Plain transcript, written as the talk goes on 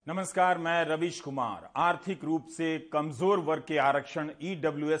नमस्कार, मैं रवीश कुमार। आर्थिक रूप से कमजोर वर्ग के आरक्षण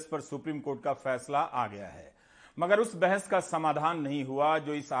ईडब्ल्यूएस पर सुप्रीम कोर्ट का फैसला आ गया है, मगर उस बहस का समाधान नहीं हुआ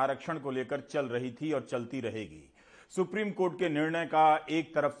जो इस आरक्षण को लेकर चल रही थी और चलती रहेगी। सुप्रीम कोर्ट के निर्णय का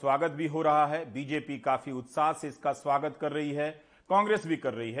एक तरफ स्वागत भी हो रहा है, बीजेपी काफी उत्साह से इसका स्वागत कर रही है, कांग्रेस भी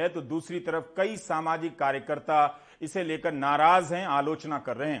कर रही है, तो दूसरी तरफ कई सामाजिक कार्यकर्ता इसे लेकर नाराज हैं, आलोचना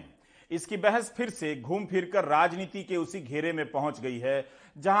कर रहे हैं। इसकी बहस फिर से घूम फिरकर राजनीति के उसी घेरे में पहुंच गई है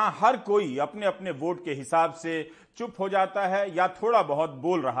जहां हर कोई अपने अपने वोट के हिसाब से चुप हो जाता है या थोड़ा बहुत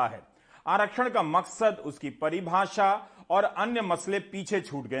बोल रहा है। आरक्षण का मकसद, उसकी परिभाषा और अन्य मसले पीछे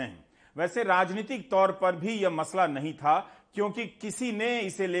छूट गए हैं। वैसे राजनीतिक तौर पर भी यह मसला नहीं था, क्योंकि किसी ने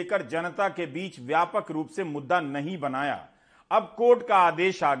इसे लेकर जनता के बीच व्यापक रूप से मुद्दा नहीं बनाया। अब कोर्ट का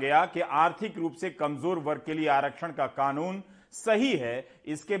आदेश आ गया कि आर्थिक रूप से कमजोर वर्ग के लिए आरक्षण का कानून सही है।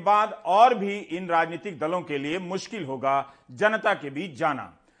 इसके बाद और भी इन राजनीतिक दलों के लिए मुश्किल होगा जनता के बीच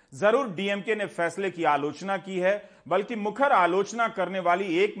जाना। जरूर डीएमके ने फैसले की आलोचना की है, बल्कि मुखर आलोचना करने वाली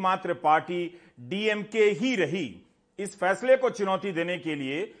एकमात्र पार्टी डीएमके ही रही। इस फैसले को चुनौती देने के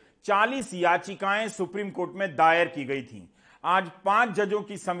लिए 40 याचिकाएं सुप्रीम कोर्ट में दायर की गई थीं। आज 5 जजों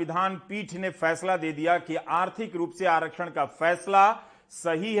की संविधान पीठ ने फैसला दे दिया कि आर्थिक रूप से आरक्षण का फैसला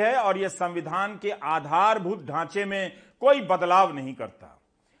सही है और यह संविधान के आधारभूत ढांचे में कोई बदलाव नहीं करता।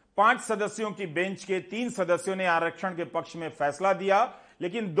 5 सदस्यों की बेंच के 3 सदस्यों ने आरक्षण के पक्ष में फैसला दिया,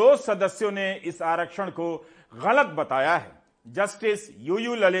 लेकिन 2 सदस्यों ने इस आरक्षण को गलत बताया है। जस्टिस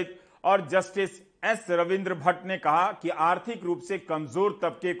यूयू ललित और जस्टिस एस रविंद्र भट्ट ने कहा कि आर्थिक रूप से कमजोर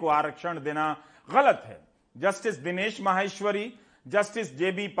तबके को आरक्षण देना गलत है। जस्टिस दिनेश माहेश्वरी, जस्टिस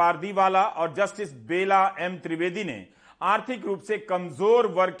जेबी पारदीवाला और जस्टिस बेला एम त्रिवेदी ने आर्थिक रूप से कमजोर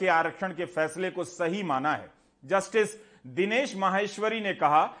वर्ग के आरक्षण के फैसले को सही माना है। जस्टिस दिनेश माहेश्वरी ने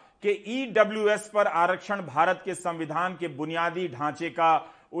कहा कि ईडब्ल्यूएस पर आरक्षण भारत के संविधान के बुनियादी ढांचे का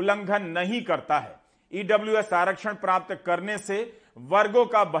उल्लंघन नहीं करता है। ईडब्ल्यूएस आरक्षण प्राप्त करने से वर्गों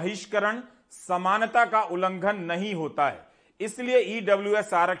का बहिष्करण, समानता का उल्लंघन नहीं होता है, इसलिए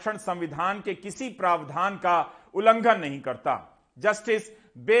ईडब्ल्यूएस आरक्षण संविधान के किसी प्रावधान का उल्लंघन नहीं करता। जस्टिस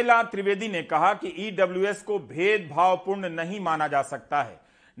बेला त्रिवेदी ने कहा कि ईडब्ल्यूएस को भेदभावपूर्ण नहीं माना जा सकता है।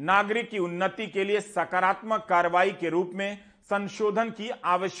 नागरिक की उन्नति के लिए सकारात्मक कार्रवाई के रूप में संशोधन की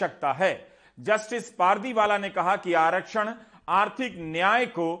आवश्यकता है। जस्टिस पारदीवाला ने कहा कि आरक्षण आर्थिक न्याय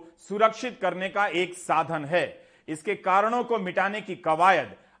को सुरक्षित करने का एक साधन है। इसके कारणों को मिटाने की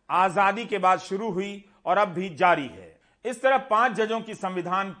कवायद आजादी के बाद शुरू हुई और अब भी जारी है। इस तरह 5 जजों की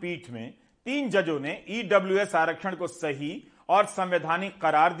संविधान पीठ में 3 जजों ने ईडब्ल्यूएस आरक्षण को सही और संवैधानिक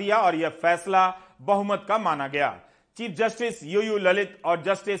करार दिया और यह फैसला बहुमत का माना गया। चीफ जस्टिस यूयू ललित और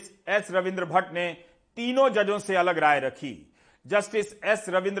जस्टिस एस रविंद्र भट्ट ने तीनों जजों से अलग राय रखी। जस्टिस एस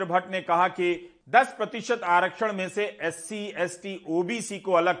रविंद्र भट्ट ने कहा कि 10% आरक्षण में से एससी, एसटी, ओबीसी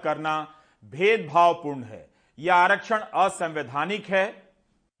को अलग करना भेदभावपूर्ण है। यह आरक्षण असंवैधानिक है।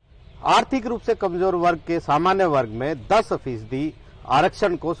 आर्थिक रूप से कमजोर वर्ग के सामान्य वर्ग में 10%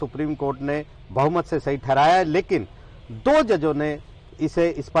 आरक्षण को सुप्रीम कोर्ट ने बहुमत से सही ठहराया है, लेकिन 2 जजों ने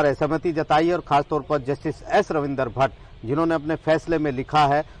इस पर असहमति जताई और खासतौर पर जस्टिस एस रविंद्र भट्ट, जिन्होंने अपने फैसले में लिखा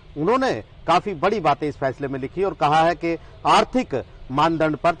है, उन्होंने काफी बड़ी बातें इस फैसले में लिखी और कहा है कि आर्थिक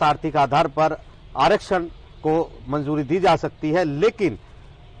मानदंड पर, आर्थिक आधार पर आरक्षण को मंजूरी दी जा सकती है, लेकिन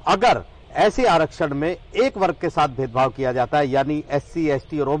अगर ऐसे आरक्षण में एक वर्ग के साथ भेदभाव किया जाता है, यानी एससी,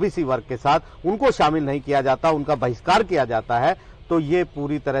 एसटी और ओबीसी वर्ग के साथ उनको शामिल नहीं किया जाता, उनका बहिष्कार किया जाता है, तो ये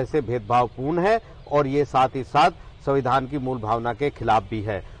पूरी तरह से भेदभावपूर्ण है और ये साथ ही साथ संविधान की मूल भावना के खिलाफ भी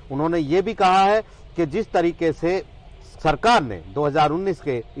है। उन्होंने ये भी कहा है कि जिस तरीके से सरकार ने 2019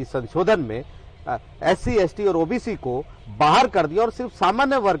 के इस संशोधन में एससी, एसटी और ओबीसी को बाहर कर दिया और सिर्फ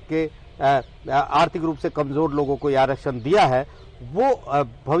सामान्य वर्ग के आर्थिक रूप से कमजोर लोगों को आरक्षण दिया है, वो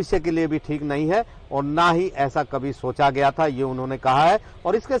भविष्य के लिए भी ठीक नहीं है और ना ही ऐसा कभी सोचा गया था, ये उन्होंने कहा है।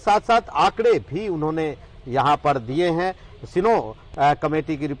 और इसके साथ साथ आंकड़े भी उन्होंने यहाँ पर दिए हैं। सिनो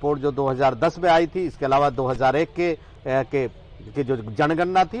कमेटी की रिपोर्ट जो 2010 में आई थी, इसके अलावा 2001 के जो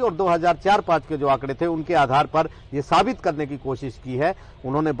जनगणना थी और 2004-5 के जो आंकड़े थे, उनके आधार पर यह साबित करने की कोशिश की है।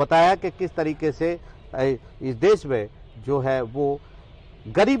 उन्होंने बताया कि किस तरीके से इस देश में जो है वो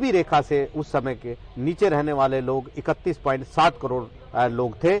गरीबी रेखा से उस समय के नीचे रहने वाले लोग 31.7 करोड़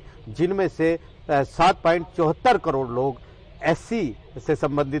लोग थे, जिनमें से 7.74 करोड़ लोग एससी से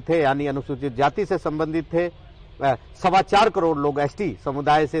संबंधित थे, यानी अनुसूचित जाति से संबंधित थे। 4.25 करोड़ लोग एसटी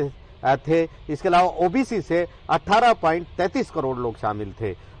समुदाय से थे। इसके अलावा ओबीसी से 18.33 करोड़ लोग शामिल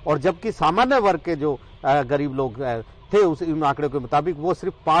थे और जबकि सामान्य वर्ग के जो गरीब लोग थे उस इन आंकड़े के मुताबिक वो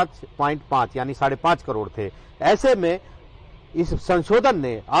सिर्फ 5.5 यानी 5.5 करोड़ थे। ऐसे में इस संशोधन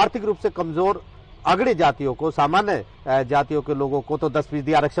ने आर्थिक रूप से कमजोर अगड़ी जातियों को, सामान्य जातियों के लोगों को तो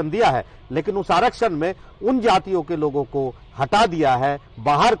 10% आरक्षण दिया है, लेकिन उस आरक्षण में उन जातियों के लोगों को हटा दिया है,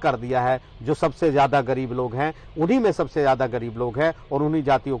 बाहर कर दिया है जो सबसे ज्यादा गरीब लोग हैं। उन्हीं में सबसे ज्यादा गरीब लोग हैं और उन्हीं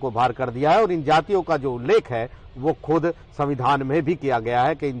जातियों को बाहर कर दिया है। और इन जातियों का जो उल्लेख है वो खुद संविधान में भी किया गया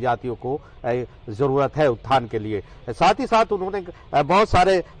है कि इन जातियों को जरूरत है उत्थान के लिए। साथ ही साथ उन्होंने बहुत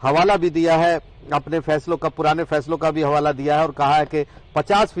सारे हवाला भी दिया है, अपने फैसलों का, पुराने फैसलों का भी हवाला दिया है और कहा है कि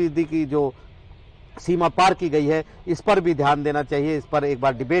 50% की जो सीमा पार की गई है इस पर भी ध्यान देना चाहिए। इस पर एक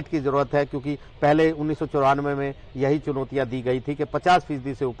बार डिबेट की जरूरत है, क्योंकि पहले 1994 में यही चुनौतियां दी गई थी कि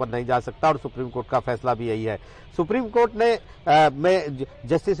 50% से ऊपर नहीं जा सकता और सुप्रीम कोर्ट का फैसला भी यही है। सुप्रीम कोर्ट ने में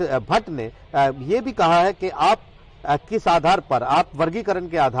जस्टिस भट्ट ने ये भी कहा है कि आप किस आधार पर, आप वर्गीकरण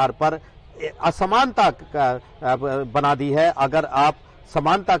के आधार पर असमानता बना दी है। अगर आप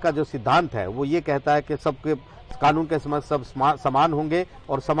समानता का जो सिद्धांत है वो ये कहता है कि सबके कानून के समक्ष सब समान होंगे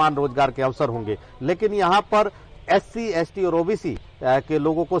और समान रोजगार के अवसर होंगे, लेकिन यहाँ पर SC, ST और OBC के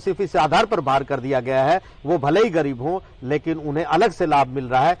लोगों को सिर्फ इस आधार पर बाहर कर दिया गया है। वो भले ही गरीब हों लेकिन उन्हें अलग से लाभ मिल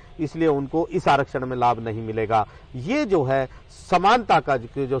रहा है, इसलिए उनको इस आरक्षण में लाभ नहीं मिलेगा। ये जो है समानता का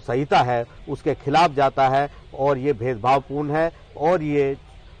जो संहिता है उसके खिलाफ जाता है और ये भेदभावपूर्ण है और ये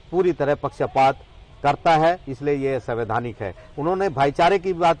पूरी तरह पक्षपात करता है, इसलिए ये संवैधानिक है। उन्होंने भाईचारे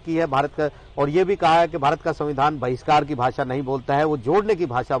की बात की है भारत का, और ये भी कहा है कि भारत का संविधान बहिष्कार की भाषा नहीं बोलता है, वो जोड़ने की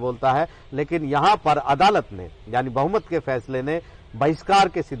भाषा बोलता है। लेकिन यहाँ पर अदालत ने, यानी बहुमत के फैसले ने बहिष्कार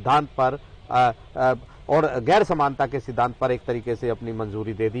के सिद्धांत पर और गैर समानता के सिद्धांत पर एक तरीके से अपनी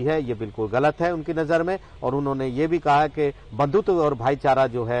मंजूरी दे दी है। ये बिल्कुल गलत है उनकी नजर में। और उन्होंने ये भी कहा है कि बंधुत्व और भाईचारा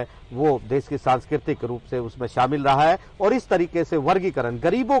जो है वो देश की सांस्कृतिक रूप से उसमें शामिल रहा है। और इस तरीके से वर्गीकरण,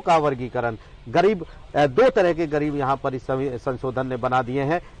 गरीबों का वर्गीकरण, गरीब, दो तरह के गरीब यहाँ पर इस संशोधन ने बना दिए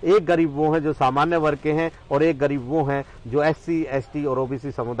हैं। एक गरीब वो हैं जो सामान्य वर्ग के हैं और एक गरीब वो हैं जो SC, ST और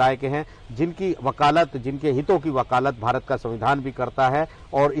OBC समुदाय के हैं, जिनकी वकालत, जिनके हितों की वकालत भारत का संविधान भी करता है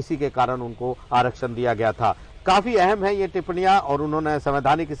और इसी के कारण उनको आरक्षण दिया गया था। काफी अहम है ये टिप्पणियां और उन्होंने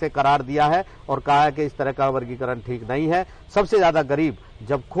संवैधानिक इसे करार दिया है और कहा है कि इस तरह का वर्गीकरण ठीक नहीं है। सबसे ज्यादा गरीब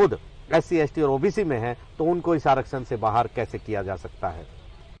जब खुद SC, ST और OBC में है तो उनको इस आरक्षण से बाहर कैसे किया जा सकता है।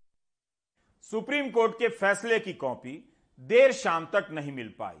 सुप्रीम कोर्ट के फैसले की कॉपी देर शाम तक नहीं मिल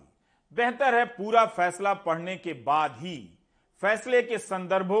पाई। बेहतर है पूरा फैसला पढ़ने के बाद ही, फैसले के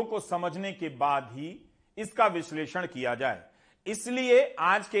संदर्भों को समझने के बाद ही इसका विश्लेषण किया जाए। इसलिए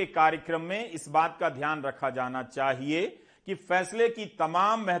आज के कार्यक्रम में इस बात का ध्यान रखा जाना चाहिए कि फैसले की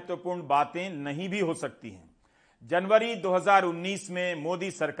तमाम महत्वपूर्ण बातें नहीं भी हो सकती हैं। जनवरी 2019 में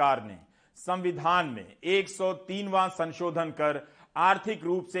मोदी सरकार ने संविधान में 103वां संशोधन कर आर्थिक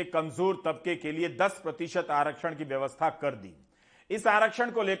रूप से कमजोर तबके के लिए 10% आरक्षण की व्यवस्था कर दी। इस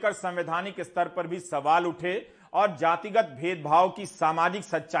आरक्षण को लेकर संवैधानिक स्तर पर भी सवाल उठे और जातिगत भेदभाव की सामाजिक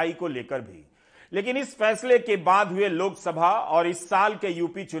सच्चाई को लेकर भी। लेकिन इस फैसले के बाद हुए लोकसभा और इस साल के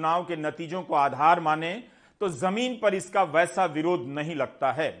यूपी चुनाव के नतीजों को आधार माने तो जमीन पर इसका वैसा विरोध नहीं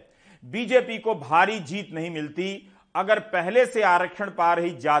लगता है। बीजेपी को भारी जीत नहीं मिलती अगर पहले से आरक्षण पा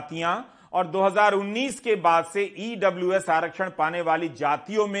रही जातियां और 2019 के बाद से EWS आरक्षण पाने वाली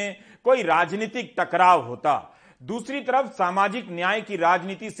जातियों में कोई राजनीतिक टकराव होता। दूसरी तरफ सामाजिक न्याय की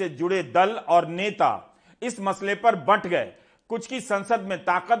राजनीति से जुड़े दल और नेता इस मसले पर बंट गए। कुछ की संसद में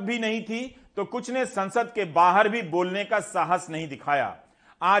ताकत भी नहीं थी तो कुछ ने संसद के बाहर भी बोलने का साहस नहीं दिखाया।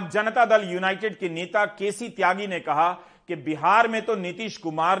 आज जनता दल यूनाइटेड के नेता केसी त्यागी ने कहा कि बिहार में तो नीतीश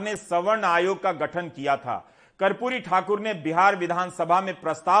कुमार ने सवर्ण आयोग का गठन किया था। कर्पूरी ठाकुर ने बिहार विधानसभा में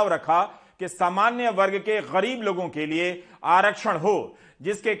प्रस्ताव रखा कि सामान्य वर्ग के गरीब लोगों के लिए आरक्षण हो,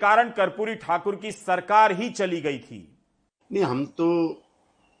 जिसके कारण कर्पूरी ठाकुर की सरकार ही चली गई थी। नहीं, हम तो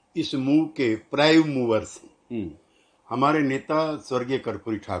इस मूव के प्राइम मूवर्स हैं। हमारे नेता स्वर्गीय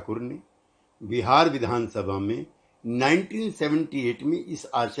कर्पूरी ठाकुर ने बिहार विधानसभा में 1978 में इस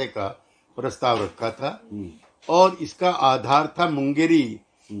आशय का प्रस्ताव रखा था और इसका आधार था मुंगेरी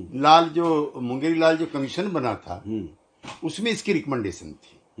लाल जो कमीशन बना था, उसमें इसकी रिकमेंडेशन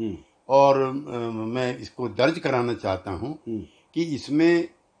थी। और मैं इसको दर्ज कराना चाहता हूं कि इसमें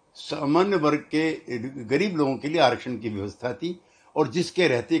सामान्य वर्ग के गरीब लोगों के लिए आरक्षण की व्यवस्था थी और जिसके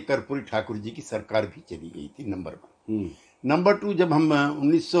रहते कर्पूरी ठाकुर जी की सरकार भी चली गई थी। नंबर 1। नंबर 2, जब हम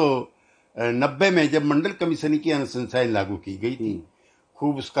 1990 में जब मंडल कमीशन की अनुशंसाएं लागू की गई थी,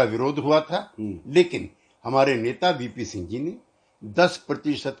 खूब उसका विरोध हुआ था, लेकिन हमारे नेता VP सिंह जी ने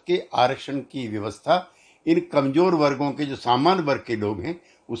 10% के आरक्षण की व्यवस्था इन कमजोर वर्गों के, जो सामान्य वर्ग के लोग हैं,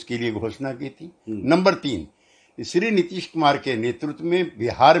 उसके लिए घोषणा की थी। नंबर 3, श्री नीतीश कुमार के नेतृत्व में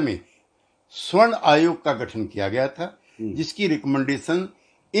बिहार में स्वर्ण आयोग का गठन किया गया था, जिसकी recommendation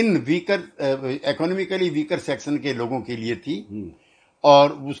in weaker, economically weaker section के लोगों के लिए थी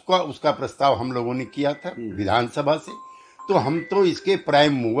और उसका प्रस्ताव हम लोगों ने किया था विधानसभा से। तो हम तो इसके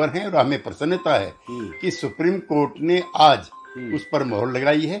प्राइम मूवर हैं और हमें प्रसन्नता है कि सुप्रीम कोर्ट ने आज उस पर मोहर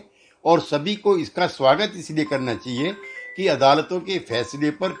लगाई है और सभी को इसका स्वागत इसलिए करना चाहिए कि अदालतों के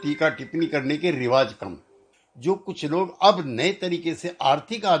फैसले पर टीका टिप्पणी करने के रिवाज कम। जो कुछ लोग अब नए तरीके से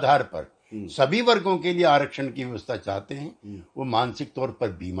आर्थिक आधार पर सभी वर्गों के लिए आरक्षण की व्यवस्था चाहते हैं, वो मानसिक तौर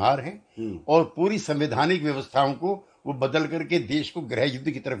पर बीमार हैं और पूरी संवैधानिक व्यवस्थाओं को वो बदल करके देश को गृह युद्ध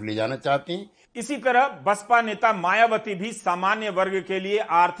की तरफ ले जाना चाहते हैं। इसी तरह बसपा नेता मायावती भी सामान्य वर्ग के लिए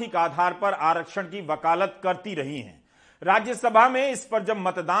आर्थिक आधार पर आरक्षण की वकालत करती रही हैं। राज्यसभा में इस पर जब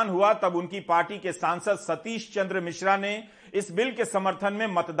मतदान हुआ तब उनकी पार्टी के सांसद सतीश चंद्र मिश्रा ने इस बिल के समर्थन में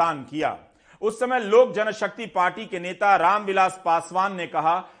मतदान किया। उस समय लोक जनशक्ति पार्टी के नेता रामविलास पासवान ने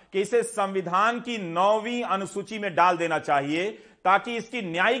कहा कि इसे संविधान की 9वीं अनुसूची में डाल देना चाहिए ताकि इसकी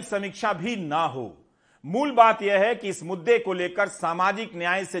न्यायिक समीक्षा भी ना हो। मूल बात यह है कि इस मुद्दे को लेकर सामाजिक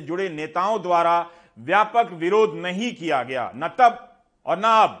न्याय से जुड़े नेताओं द्वारा व्यापक विरोध नहीं किया गया, न तब और न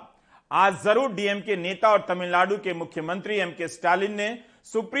अब। आज जरूर डीएमके नेता और तमिलनाडु के मुख्यमंत्री एमके स्टालिन ने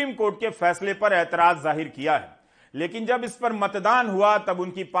सुप्रीम कोर्ट के फैसले पर ऐतराज जाहिर किया है, लेकिन जब इस पर मतदान हुआ तब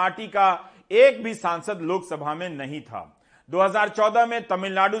उनकी पार्टी का एक भी सांसद लोकसभा में नहीं था। 2014 में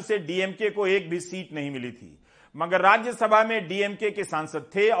तमिलनाडु से डीएमके को एक भी सीट नहीं मिली थी, मगर राज्यसभा में डीएमके के सांसद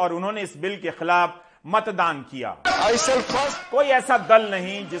थे और उन्होंने इस बिल के खिलाफ मतदान किया। कोई ऐसा दल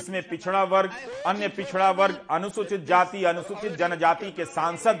नहीं जिसमें पिछड़ा वर्ग, अन्य पिछड़ा वर्ग, अनुसूचित जाति, अनुसूचित जनजाति के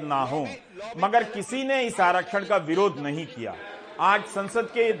सांसद ना हो, मगर किसी ने इस आरक्षण का विरोध नहीं किया। आज संसद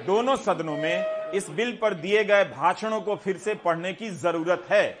के दोनों सदनों में इस बिल पर दिए गए भाषणों को फिर से पढ़ने की जरूरत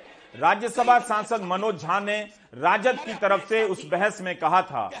है। राज्यसभा सांसद मनोज झा ने राजद की तरफ से उस बहस में कहा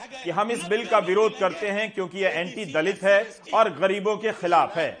था कि हम इस बिल का विरोध करते हैं क्योंकि यह एंटी दलित है और गरीबों के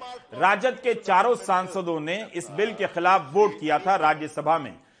खिलाफ है। राजद के चारों सांसदों ने इस बिल के खिलाफ वोट किया था राज्यसभा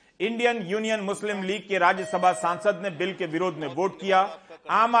में। इंडियन यूनियन मुस्लिम लीग के राज्यसभा सांसद ने बिल के विरोध में वोट किया।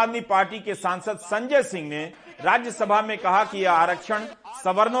 आम आदमी पार्टी के सांसद संजय सिंह ने राज्यसभा में कहा कि यह आरक्षण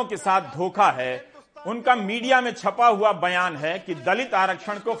सवर्णों के साथ धोखा है। उनका मीडिया में छपा हुआ बयान है कि दलित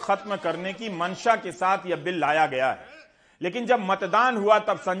आरक्षण को खत्म करने की मंशा के साथ यह बिल लाया गया है, लेकिन जब मतदान हुआ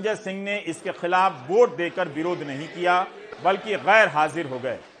तब संजय सिंह ने इसके खिलाफ वोट देकर विरोध नहीं किया बल्कि गैर हाजिर हो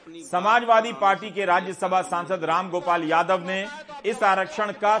गए। समाजवादी पार्टी के राज्यसभा सांसद राम गोपाल यादव ने इस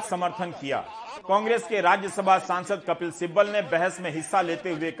आरक्षण का समर्थन किया। कांग्रेस के राज्यसभा सांसद कपिल सिब्बल ने बहस में हिस्सा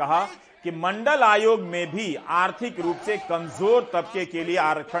लेते हुए कहा कि मंडल आयोग में भी आर्थिक रूप से कमजोर तबके के लिए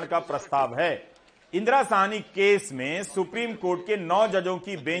आरक्षण का प्रस्ताव है। इंदिरा साहनी केस में सुप्रीम कोर्ट के 9 जजों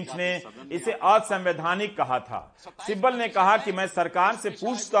की बेंच ने इसे असंवैधानिक कहा था। सिब्बल ने कहा कि मैं सरकार से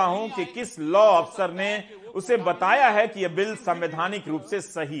पूछता हूं कि किस लॉ अफसर ने उसे बताया है कि यह बिल संवैधानिक रूप से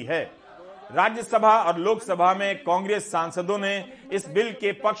सही है। राज्यसभा और लोकसभा में कांग्रेस सांसदों ने इस बिल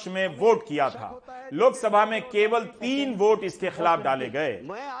के पक्ष में वोट किया था। लोकसभा में केवल 3 वोट इसके खिलाफ डाले गए।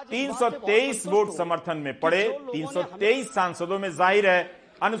 323 वोट समर्थन में पड़े। 323 सांसदों में जाहिर है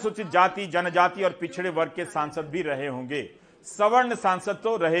अनुसूचित जाति, जनजाति और पिछड़े वर्ग के सांसद भी रहे होंगे, सवर्ण सांसद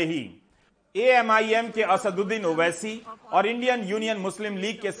तो रहे ही। एएमआईएम के असदुद्दीन ओवैसी और इंडियन यूनियन मुस्लिम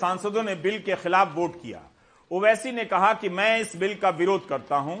लीग के सांसदों ने बिल के खिलाफ वोट किया। ओवैसी ने कहा कि मैं इस बिल का विरोध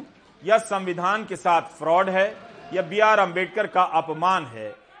करता हूं, यह संविधान के साथ फ्रॉड है, यह बीआर अंबेडकर का अपमान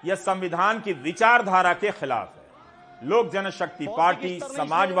है, यह संविधान की विचारधारा के खिलाफ है। लोक जनशक्ति पार्टी,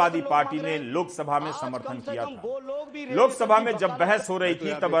 समाजवादी पार्टी ने लोकसभा में समर्थन किया था। लोकसभा में जब बहस हो रही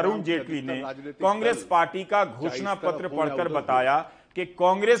थी तब अरुण जेटली ने कांग्रेस पार्टी का घोषणा पत्र पढ़कर बताया कि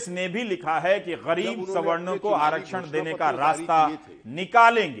कांग्रेस ने भी लिखा है कि गरीब सवर्णों को आरक्षण देने का रास्ता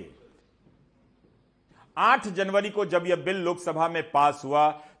निकालेंगे। 8 जनवरी को जब यह बिल लोकसभा में पास हुआ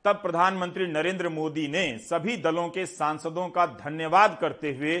तब प्रधानमंत्री नरेंद्र मोदी ने सभी दलों के सांसदों का धन्यवाद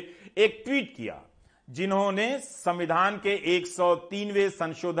करते हुए एक ट्वीट किया, जिन्होंने संविधान के 103वें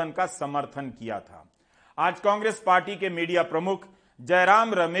संशोधन का समर्थन किया था। आज कांग्रेस पार्टी के मीडिया प्रमुख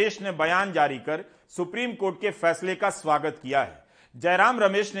जयराम रमेश ने बयान जारी कर सुप्रीम कोर्ट के फैसले का स्वागत किया है। जयराम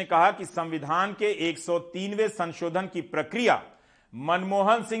रमेश ने कहा कि संविधान के 103वें संशोधन की प्रक्रिया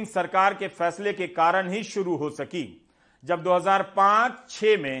मनमोहन सिंह सरकार के फैसले के कारण ही शुरू हो सकी। जब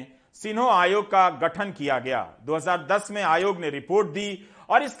 2005-6 में सिन्हो आयोग का गठन किया गया, 2010 में आयोग ने रिपोर्ट दी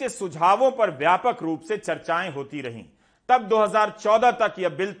और इसके सुझावों पर व्यापक रूप से चर्चाएं होती रहीं। तब 2014 तक यह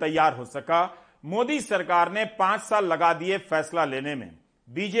बिल तैयार हो सका। मोदी सरकार ने 5 साल लगा दिए फैसला लेने में।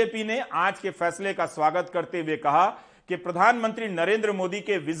 बीजेपी ने आज के फैसले का स्वागत करते हुए कहा कि प्रधानमंत्री नरेंद्र मोदी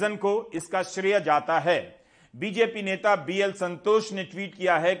के विजन को इसका श्रेय जाता है। बीजेपी नेता बीएल संतोष ने ट्वीट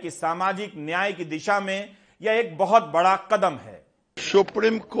किया है कि सामाजिक न्याय की दिशा में यह एक बहुत बड़ा कदम है।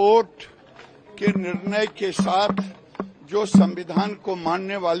 सुप्रीम कोर्ट के निर्णय के साथ जो संविधान को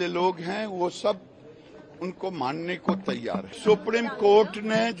मानने वाले लोग हैं वो सब उनको मानने को तैयार है। सुप्रीम कोर्ट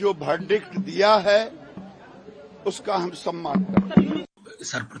ने जो वर्डिक्ट दिया है उसका हम सम्मान करते हैं।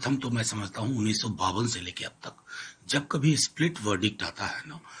 सर्वप्रथम तो मैं समझता हूँ 1952 से लेकर अब तक जब कभी स्प्लिट वर्डिक्ट आता है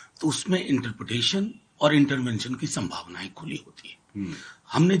ना, तो उसमें इंटरप्रिटेशन और इंटरवेंशन की संभावनाएं खुली होती है।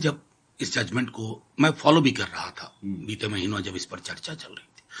 हमने जब इस जजमेंट को मैं फॉलो भी कर रहा था बीते महीनों जब इस पर चर्चा चल रही थी,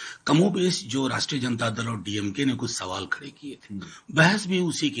 कमोबेश जो राष्ट्रीय जनता दल और डीएमके ने कुछ सवाल खड़े किए थे, बहस भी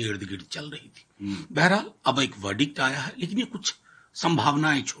उसी के इर्द गिर्द चल रही थी। बहरहाल अब एक वर्डिक्ट आया है, लेकिन ये कुछ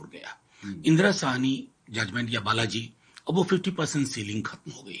संभावनाएं छोड़ गया। इंदिरा साहनी जजमेंट या बालाजी, अब वो 50% सीलिंग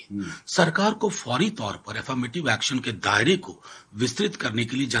खत्म हो गई है। सरकार को फौरी तौर पर एफर्मेटिव एक्शन के दायरे को विस्तृत करने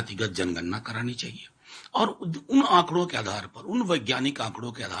के लिए जातिगत जनगणना करानी चाहिए और उन आंकड़ों के आधार पर, उन वैज्ञानिक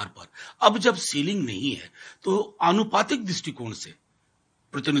आंकड़ों के आधार पर अब जब सीलिंग नहीं है तो आनुपातिक दृष्टिकोण से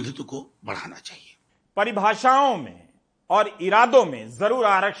प्रतिनिधित्व को बढ़ाना चाहिए। परिभाषाओं में और इरादों में जरूर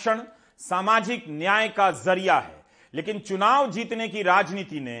आरक्षण सामाजिक न्याय का जरिया है, लेकिन चुनाव जीतने की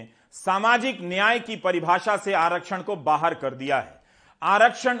राजनीति ने सामाजिक न्याय की परिभाषा से आरक्षण को बाहर कर दिया है।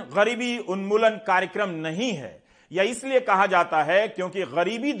 आरक्षण गरीबी उन्मूलन कार्यक्रम नहीं है। यह इसलिए कहा जाता है क्योंकि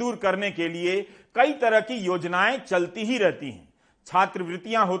गरीबी दूर करने के लिए कई तरह की योजनाएं चलती ही रहती हैं।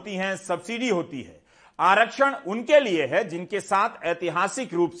 छात्रवृत्तियां होती हैं, सब्सिडी होती है। आरक्षण उनके लिए है जिनके साथ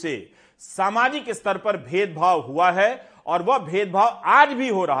ऐतिहासिक रूप से सामाजिक स्तर पर भेदभाव हुआ है और वह भेदभाव आज भी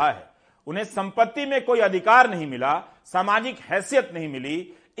हो रहा है। उन्हें संपत्ति में कोई अधिकार नहीं मिला, सामाजिक हैसियत नहीं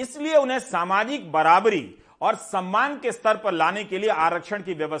मिली, इसलिए उन्हें सामाजिक बराबरी और सम्मान के स्तर पर लाने के लिए आरक्षण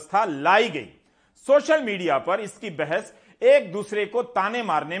की व्यवस्था लाई गई। सोशल मीडिया पर इसकी बहस एक दूसरे को ताने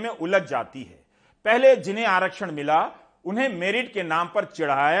मारने में उलझ जाती है। पहले जिन्हें आरक्षण मिला उन्हें मेरिट के नाम पर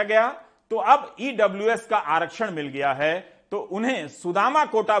चिढ़ाया गया, तो अब ईडब्ल्यूएस का आरक्षण मिल गया है तो उन्हें सुदामा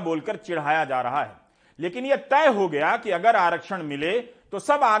कोटा बोलकर चिढ़ाया जा रहा है। लेकिन यह तय हो गया कि अगर आरक्षण मिले तो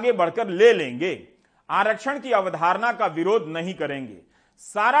सब आगे बढ़कर ले लेंगे। आरक्षण की अवधारणा का विरोध नहीं करेंगे,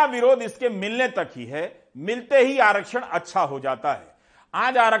 सारा विरोध इसके मिलने तक ही है। मिलते ही आरक्षण अच्छा हो जाता है।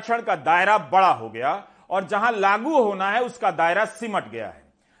 आज आरक्षण का दायरा बड़ा हो गया और जहां लागू होना है उसका दायरा सिमट गया है।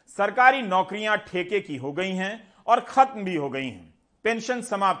 सरकारी नौकरियां ठेके की हो गई हैं और खत्म भी हो गई हैं। पेंशन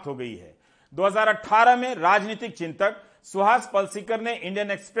समाप्त हो गई है। 2018 में राजनीतिक चिंतक सुहास पलसीकर ने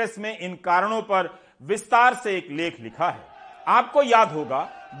इंडियन एक्सप्रेस में इन कारणों पर विस्तार से एक लेख लिखा है। आपको याद होगा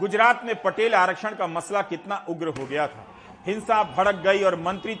गुजरात में पटेल आरक्षण का मसला कितना उग्र हो गया था। हिंसा भड़क गई और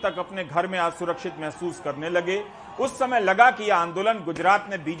मंत्री तक अपने घर में असुरक्षित महसूस करने लगे। उस समय लगा कि यह आंदोलन गुजरात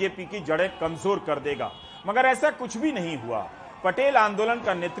में बीजेपी की जड़ें कमजोर कर देगा, मगर ऐसा कुछ भी नहीं हुआ। पटेल आंदोलन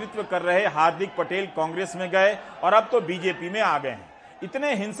का नेतृत्व कर रहे हार्दिक पटेल कांग्रेस में गए और अब तो बीजेपी में आ गए हैं।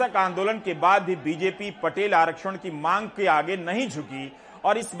 इतने हिंसक आंदोलन के बाद भी बीजेपी पटेल आरक्षण की मांग के आगे नहीं झुकी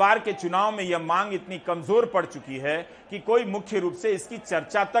और इस बार के चुनाव में यह मांग इतनी कमजोर पड़ चुकी है कि कोई मुख्य रूप से इसकी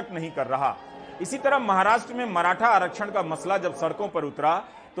चर्चा तक नहीं कर रहा। इसी तरह महाराष्ट्र में मराठा आरक्षण का मसला जब सड़कों पर उतरा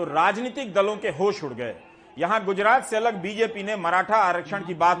तो राजनीतिक दलों के होश उड़ गए। यहां गुजरात से अलग बीजेपी ने मराठा आरक्षण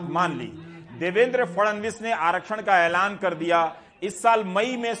की बात मान ली। देवेंद्र फडणवीस ने आरक्षण का ऐलान कर दिया। इस साल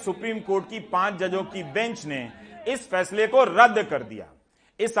मई में सुप्रीम कोर्ट की 5 जजों की बेंच ने इस फैसले को रद्द कर दिया,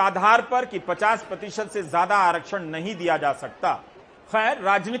 इस आधार पर कि 50% से ज्यादा आरक्षण नहीं दिया जा सकता। खैर,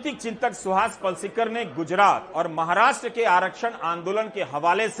 राजनीतिक चिंतक सुहास पलसीकर ने गुजरात और महाराष्ट्र के आरक्षण आंदोलन के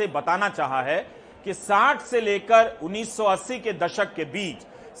हवाले से बताना चाहा है कि 60 से लेकर 1980 के दशक के बीच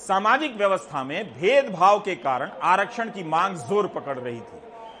सामाजिक व्यवस्था में भेदभाव के कारण आरक्षण की मांग जोर पकड़ रही थी,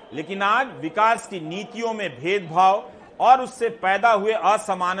 लेकिन आज विकास की नीतियों में भेदभाव और उससे पैदा हुए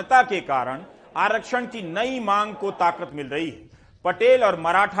असमानता के कारण आरक्षण की नई मांग को ताकत मिल रही है। पटेल और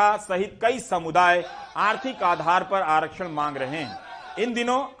मराठा सहित कई समुदाय आर्थिक आधार पर आरक्षण मांग रहे हैं। इन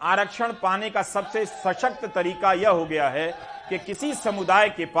दिनों आरक्षण पाने का सबसे सशक्त तरीका यह हो गया है कि किसी समुदाय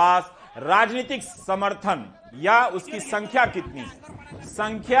के पास राजनीतिक समर्थन या उसकी संख्या कितनी है,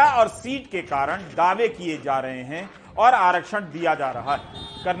 संख्या और सीट के कारण दावे किए जा रहे हैं और आरक्षण दिया जा रहा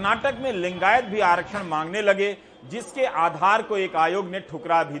है। कर्नाटक में लिंगायत भी आरक्षण मांगने लगे, जिसके आधार को एक आयोग ने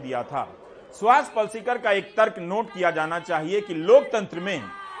ठुकरा भी दिया था। सुहास पलसीकर का एक तर्क नोट किया जाना चाहिए कि लोकतंत्र में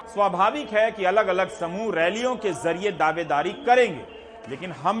स्वाभाविक है कि अलग अलग समूह रैलियों के जरिए दावेदारी करेंगे,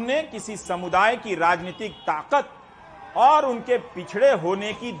 लेकिन हमने किसी समुदाय की राजनीतिक ताकत और उनके पिछड़े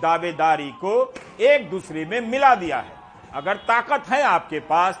होने की दावेदारी को एक दूसरे में मिला दिया है। अगर ताकत है आपके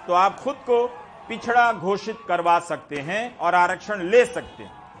पास तो आप खुद को पिछड़ा घोषित करवा सकते हैं और आरक्षण ले सकते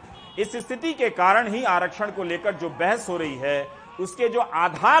हैं। इस स्थिति के कारण ही आरक्षण को लेकर जो बहस हो रही है उसके जो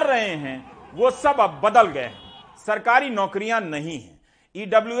आधार रहे हैं वो सब अब बदल गए हैं। सरकारी नौकरियां नहीं हैं।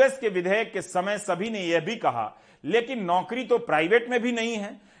 ईडब्ल्यूएस के विधेयक के समय सभी ने यह भी कहा, लेकिन नौकरी तो प्राइवेट में भी नहीं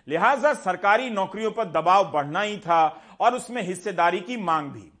है। लिहाजा सरकारी नौकरियों पर दबाव बढ़ना ही था और उसमें हिस्सेदारी की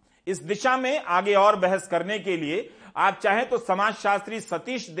मांग भी। इस दिशा में आगे और बहस करने के लिए आप चाहें तो समाजशास्त्री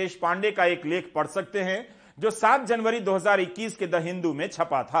सतीश देशपांडे का एक लेख पढ़ सकते हैं जो 7 जनवरी 2021 के द हिंदू में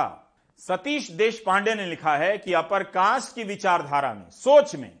छपा था। सतीश देशपांडे ने लिखा है कि अपर कास्ट की विचारधारा में,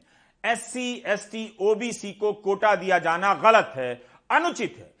 सोच में एससी, एसटी, ओबीसी को कोटा दिया जाना गलत है,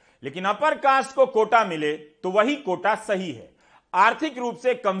 अनुचित है, लेकिन अपर कास्ट को कोटा मिले तो वही कोटा सही है। आर्थिक रूप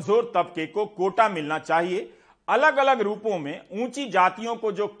से कमजोर तबके को कोटा मिलना चाहिए। अलग अलग रूपों में ऊंची जातियों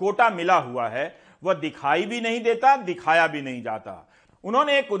को जो कोटा मिला हुआ है वह दिखाई भी नहीं देता, दिखाया भी नहीं जाता।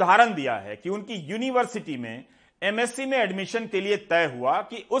 उन्होंने एक उदाहरण दिया है कि उनकी यूनिवर्सिटी में एमएससी में एडमिशन के लिए तय हुआ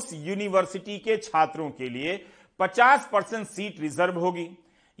कि उस यूनिवर्सिटी के छात्रों के लिए 50% सीट रिजर्व होगी।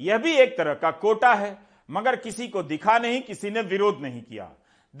 यह भी एक तरह का कोटा है, मगर किसी को दिखा नहीं, किसी ने विरोध नहीं किया।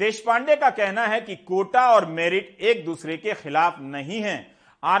 देशपांडे का कहना है कि कोटा और मेरिट एक दूसरे के खिलाफ नहीं है।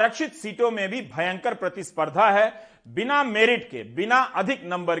 आरक्षित सीटों में भी भयंकर प्रतिस्पर्धा है। बिना मेरिट के, बिना अधिक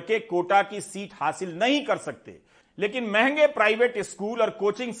नंबर के कोटा की सीट हासिल नहीं कर सकते। लेकिन महंगे प्राइवेट स्कूल और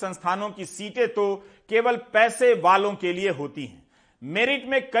कोचिंग संस्थानों की सीटें तो केवल पैसे वालों के लिए होती हैं। मेरिट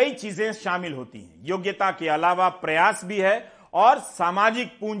में कई चीजें शामिल होती हैं। योग्यता के अलावा प्रयास भी है और सामाजिक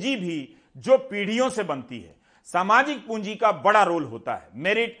पूंजी भी जो पीढ़ियों से बनती है। सामाजिक पूंजी का बड़ा रोल होता है।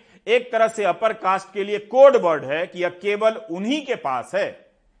 मेरिट एक तरह से अपर कास्ट के लिए कोड वर्ड है कि यह केवल उन्हीं के पास है,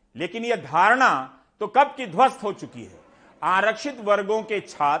 लेकिन यह धारणा तो कब की ध्वस्त हो चुकी है। आरक्षित वर्गों के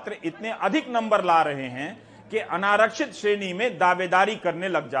छात्र इतने अधिक नंबर ला रहे हैं कि अनारक्षित श्रेणी में दावेदारी करने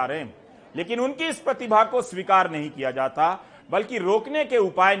लग जा रहे हैं, लेकिन उनकी इस प्रतिभा को स्वीकार नहीं किया जाता, बल्कि रोकने के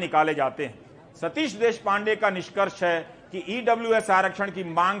उपाय निकाले जाते हैं। सतीश देशपांडे का निष्कर्ष है कि ईडब्ल्यूएस आरक्षण की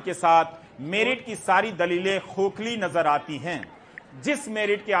मांग के साथ मेरिट की सारी दलीलें खोखली नजर आती हैं। जिस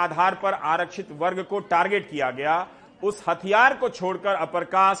मेरिट के आधार पर आरक्षित वर्ग को टारगेट किया गया, उस हथियार को छोड़कर अपर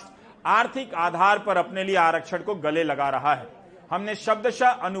कास्ट आर्थिक आधार पर अपने लिए आरक्षण को गले लगा रहा है। हमने शब्दशः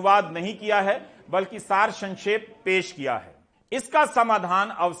अनुवाद नहीं किया है, बल्कि सार संक्षेप पेश किया है। इसका समाधान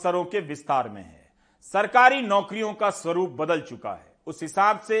अवसरों के विस्तार में है। सरकारी नौकरियों का स्वरूप बदल चुका है। उस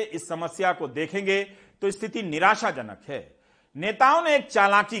हिसाब से इस समस्या को देखेंगे तो स्थिति निराशाजनक है। नेताओं ने एक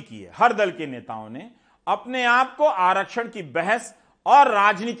चालाकी की है। हर दल के नेताओं ने अपने आप को आरक्षण की बहस और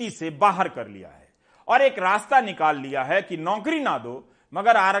राजनीति से बाहर कर लिया है और एक रास्ता निकाल लिया है कि नौकरी ना दो,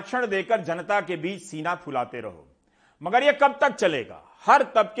 मगर आरक्षण देकर जनता के बीच सीना फुलाते रहो। मगर यह कब तक चलेगा? हर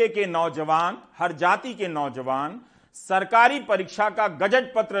तबके के नौजवान, हर जाति के नौजवान सरकारी परीक्षा का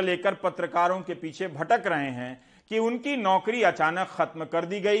गजट पत्र लेकर पत्रकारों के पीछे भटक रहे हैं कि उनकी नौकरी अचानक खत्म कर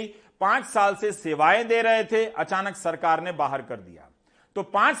दी गई। 5 साल से सेवाएं दे रहे थे, अचानक सरकार ने बाहर कर दिया। तो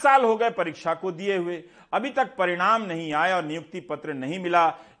 5 साल हो गए परीक्षा को दिए हुए, अभी तक परिणाम नहीं आए और नियुक्ति पत्र नहीं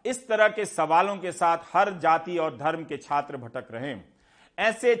मिला। इस तरह के सवालों के साथ हर जाति और धर्म के छात्र भटक रहे।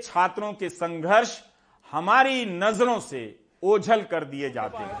 ऐसे छात्रों के संघर्ष हमारी नजरों से ओझल कर दिए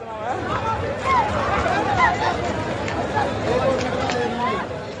जाते हैं।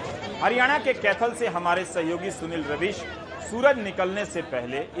 हरियाणा के कैथल से हमारे सहयोगी सुनील रविश सूरज निकलने से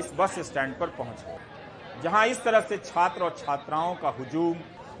पहले इस बस स्टैंड पर पहुंच गए, जहां इस तरह से छात्र और छात्राओं का हुजूम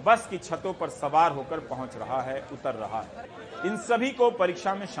बस की छतों पर सवार होकर पहुंच रहा है, उतर रहा है। इन सभी को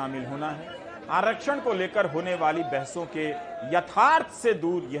परीक्षा में शामिल होना है। आरक्षण को लेकर होने वाली बहसों के यथार्थ से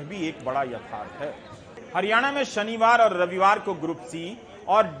दूर यह भी एक बड़ा यथार्थ है। हरियाणा में शनिवार और रविवार को ग्रुप सी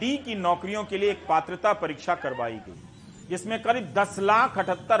और डी की नौकरियों के लिए एक पात्रता परीक्षा करवाई गई, जिसमें करीब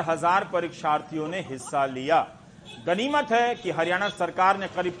 10,78,000 परीक्षार्थियों ने हिस्सा लिया। गनीमत है कि हरियाणा सरकार ने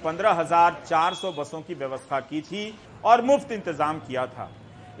करीब 15,400 बसों की व्यवस्था की थी और मुफ्त इंतजाम किया था।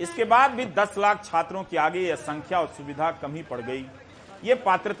 इसके बाद भी 10 लाख छात्रों के आगे यह संख्या और सुविधा कम ही पड़ गई। ये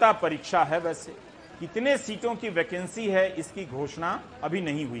पात्रता परीक्षा है। वैसे कितने सीटों की वैकेंसी है, इसकी घोषणा अभी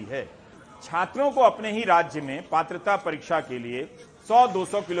नहीं हुई है। छात्रों को अपने ही राज्य में पात्रता परीक्षा के लिए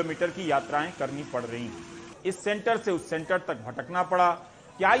 100-200 किलोमीटर की यात्राएं करनी पड़ रही हैं। इस सेंटर से उस सेंटर तक भटकना पड़ा।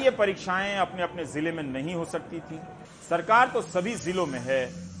 क्या ये परीक्षाएं अपने अपने जिले में नहीं हो सकती थी? सरकार तो सभी जिलों में है,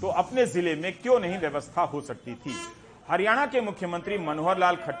 तो अपने जिले में क्यों नहीं व्यवस्था हो सकती थी? हरियाणा के मुख्यमंत्री मनोहर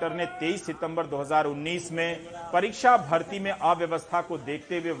लाल खट्टर ने 23 सितंबर 2019 में परीक्षा भर्ती में अव्यवस्था को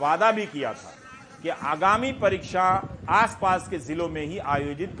देखते हुए वादा भी किया था कि आगामी परीक्षा आसपास के जिलों में ही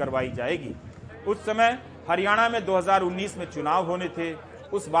आयोजित करवाई जाएगी। उस समय हरियाणा में 2019 में चुनाव होने थे।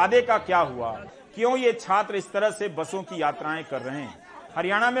 उस वादे का क्या हुआ? क्यों ये छात्र इस तरह से बसों की यात्राएं कर रहे हैं?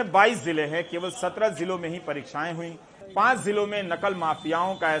 हरियाणा में 22 जिले हैं, केवल 17 जिलों में ही परीक्षाएं हुई। 5 जिलों में नकल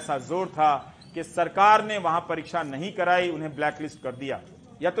माफियाओं का ऐसा जोर था कि सरकार ने वहां परीक्षा नहीं कराई, उन्हें ब्लैकलिस्ट कर दिया।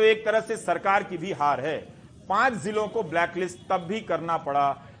 यह तो एक तरह से सरकार की भी हार है। 5 जिलों को ब्लैकलिस्ट तब भी करना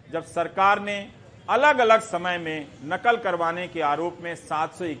पड़ा जब सरकार ने अलग अलग समय में नकल करवाने के आरोप में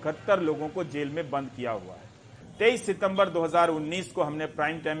 771 लोगों को जेल में बंद किया हुआ है। 23 सितंबर 2019 को हमने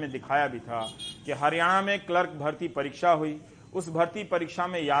प्राइम टाइम में दिखाया भी था कि हरियाणा में क्लर्क भर्ती परीक्षा हुई। उस भर्ती परीक्षा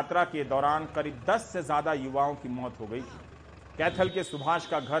में यात्रा के दौरान करीब 10 से ज्यादा युवाओं की मौत हो गई थी। कैथल के सुभाष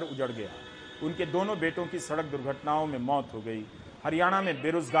का घर उजड़ गया, उनके दोनों बेटों की सड़क दुर्घटनाओं में मौत हो गई। हरियाणा में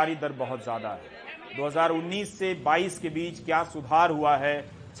बेरोजगारी दर बहुत ज्यादा है। 2019 से 22 के बीच क्या सुधार हुआ है,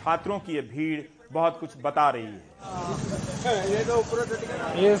 छात्रों की ये भीड़ बहुत कुछ बता रही है।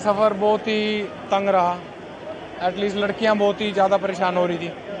 ये सफर बहुत ही तंग रहा। एटलीस्ट लड़कियां बहुत ही ज्यादा परेशान हो रही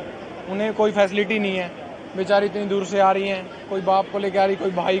थी, उन्हें कोई फैसिलिटी नहीं है। बेचारी इतनी दूर से आ रही हैं, कोई बाप को लेकर आ रही,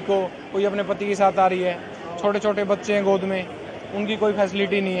 कोई भाई को, कोई अपने पति के साथ आ रही है। छोटे छोटे बच्चे हैं गोद में, उनकी कोई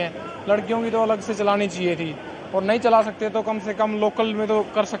फैसिलिटी नहीं है। लड़कियों की तो अलग से चलानी चाहिए थी, और नहीं चला सकते तो कम से कम लोकल में तो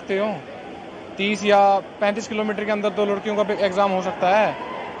कर सकते हो। 30 या 35 किलोमीटर के अंदर तो लड़कियों का एग्जाम हो सकता है।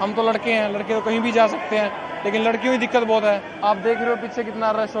 हम तो लड़के हैं, लड़के तो कहीं भी जा सकते हैं, लेकिन लड़कियों की दिक्कत बहुत है। आप देख रहे हो पीछे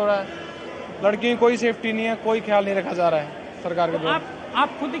कितना रश हो रहा है। लड़कियों की कोई सेफ्टी नहीं है, कोई ख्याल नहीं रखा जा रहा है सरकार के द्वारा।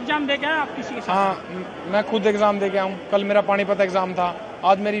 आप खुद एग्जाम दे के आए? आप किसी के साथ? हाँ, मैं खुद एग्जाम दे के आया हूँ। कल मेरा पानीपत एग्जाम था,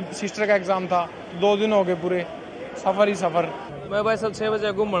 आज मेरी सिस्टर का एग्जाम था। 2 दिन हो गए पूरे सफर ही सफर। मैं भाई सब 6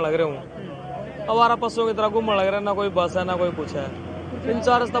 बजे घूमने लग रहा हूँ, हमारा पशुओं की तरह घूमने लग रहा है। ना कोई बस है ना कोई कुछ है।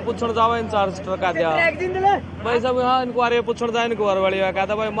 इंचार्ज था पूछने जाओ, इंचार्ज टरका दिया भाई सब। हाँ, इंक्वायरी पूछने जाए, इंक्वायरी वाली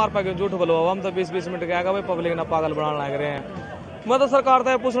कहता भाई मार पा झूठ बोलो, हम तो 20-20 मिनट के आएगा भाई, पब्लिक ना पागल बनाने लग रहे हैं। मैं तो सरकार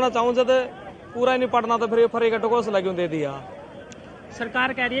से पूछना चाहूँ, जब पूरा ही नहीं पढ़ना तो फिर फ्री का टकोसला क्यों दे दिया?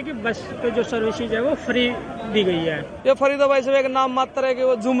 सरकार कह रही है कि बस पे जो सर्विसेज है वो फ्री दी गई है। ये फ्री तो भाई सब एक नाम मात्र है कि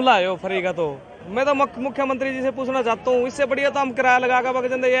वो जुमला है वो फ्री का। तो मैं तो मुख्यमंत्री जी से पूछना चाहता हूँ, इससे बढ़िया तो हम किराया लगा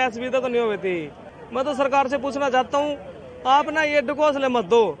कर ये असुविधा तो नहीं होती। मैं तो सरकार से पूछना चाहता हूँ, आप ना ये ढकोसले मत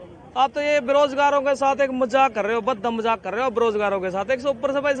दो। आप तो ये बेरोजगारों के साथ एक मजाक कर रहे हो, बदम मजाक कर रहे हो बेरोजगारों के साथ। एक से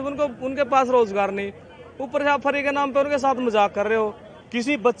ऊपर से भाई उनके पास रोजगार नहीं, ऊपर से आप फ्री के नाम पे उनके साथ मजाक कर रहे हो।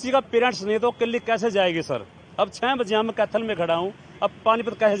 किसी बच्ची का पेरेंट्स नहीं तो किल्ली कैसे जाएगी सर? अब 6 बजे मैं कैथल में खड़ा हूँ, अब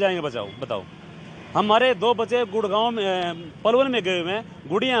पानीपत कैसे जाएंगे बताओ। हमारे 2 बच्चे गुड़गांव में पलवल में गए हुए हैं,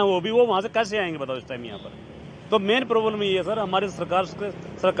 गुड़िया हैं वो वहां से कैसे आएंगे बताओ इस टाइम यहाँ पर? तो मेन प्रॉब्लम ये है सर, हमारी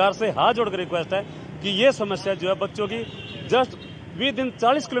सरकार से हाथ जोड़कर रिक्वेस्ट है कि ये समस्या जो है बच्चों की जस्ट विदिन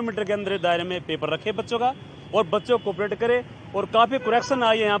 40 किलोमीटर के अंदर दायरे में पेपर रखे बच्चों का, और बच्चों को कोऑपरेट करे। और काफी करेक्शन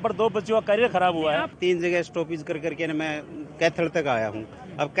आई है यहाँ पर। 2 बच्चों का करियर खराब हुआ है। 3 जगह स्टॉपेज करके मैं कैथल तक आया हूँ।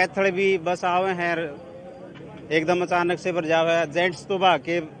 अब कैथल भी बस आवे हैं, एकदम अचानक से भर जावे। जेंट्स तो भाग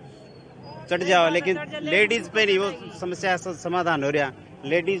के चढ़ जाओ, लेकिन लेडीज पे नहीं वो समस्या समाधान हो रहा।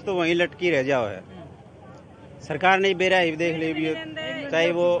 लेडीज तो वहीं लटकी रह जाओ है। सरकार नहीं बेरा ही देख ले भी,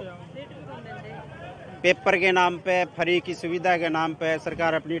 चाहे वो पेपर के नाम पे, फ्री की सुविधा के नाम पे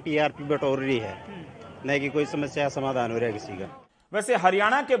सरकार अपनी टीआरपी बटोर रही है, नहीं कि कोई समस्या समाधान हो रहा है किसी का। वैसे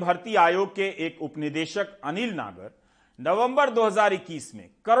हरियाणा के भर्ती आयोग के एक उपनिदेशक अनिल नागर नवंबर 2021 में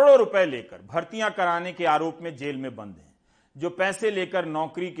करोड़ों रुपए लेकर भर्तियां कराने के आरोप में जेल में बंद हैं। जो पैसे लेकर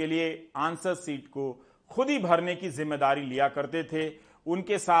नौकरी के लिए आंसर सीट को खुद ही भरने की जिम्मेदारी लिया करते थे,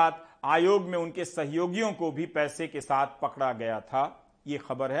 उनके साथ आयोग में उनके सहयोगियों को भी पैसे के साथ पकड़ा गया था। ये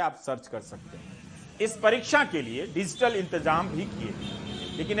खबर है, आप सर्च कर सकते हैं। इस परीक्षा के लिए डिजिटल इंतजाम भी किए,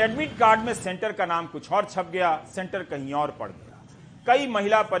 लेकिन एडमिट कार्ड में सेंटर का नाम कुछ और छप गया, सेंटर कहीं और पड़ गया। कई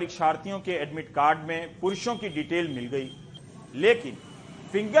महिला परीक्षार्थियों के एडमिट कार्ड में पुरुषों की डिटेल मिल गई, लेकिन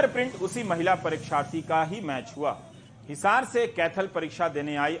फिंगरप्रिंट उसी महिला परीक्षार्थी का ही मैच हुआ। हिसार से कैथल परीक्षा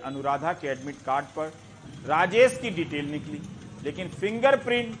देने आई अनुराधा के एडमिट कार्ड पर राजेश की डिटेल निकली, लेकिन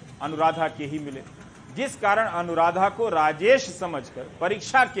फिंगरप्रिंट अनुराधा के ही मिले, जिस कारण अनुराधा को राजेश समझकर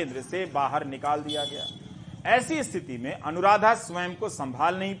परीक्षा केंद्र से बाहर निकाल दिया गया। ऐसी स्थिति में अनुराधा स्वयं को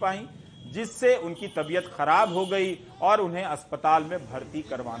संभाल नहीं पाई, जिससे उनकी तबीयत खराब हो गई और उन्हें अस्पताल में भर्ती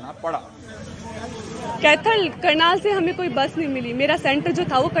करवाना पड़ा। कैथल करनाल से हमें कोई बस नहीं मिली। मेरा सेंटर जो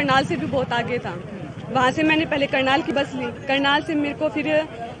था वो करनाल से भी बहुत आगे था। वहां से मैंने पहले करनाल की बस ली, करनाल से मेरे को फिर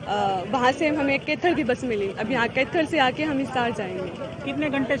वहां से हमें कैथल की बस मिली। अब यहाँ कैथल से आके हम हिसार जाएंगे। कितने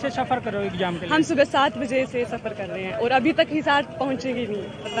घंटे से सफर कर रहे हो एग्जाम के लिए? हम सुबह 7 बजे से सफर कर रहे हैं और अभी तक हिसार पहुंचेगी नहीं,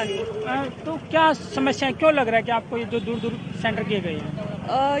 पता नहीं। तो क्या समस्या, क्यों लग रहा है कि आपको ये जो दूर दूर सेंटर किए गए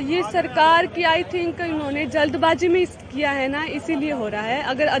हैं? ये सरकार की आई थिंक इन्होंने जल्दबाजी में किया है ना, इसीलिए हो रहा है।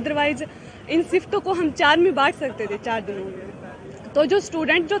 अगर अदरवाइज इन शिफ्टों को हम 4 में बांट सकते थे, 4 दिनों में, तो जो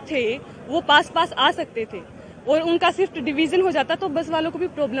स्टूडेंट जो थे वो पास आ सकते थे और उनका शिफ्ट डिवीजन हो जाता तो बस वालों को भी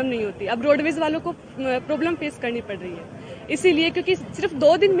प्रॉब्लम नहीं होती। अब रोडवेज वालों को प्रॉब्लम फेस करनी पड़ रही है, इसीलिए क्योंकि सिर्फ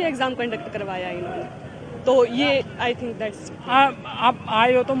 2 दिन में एग्जाम कंडक्ट करवाया इन्होंने। तो ये आई थिंक दैट्स। आप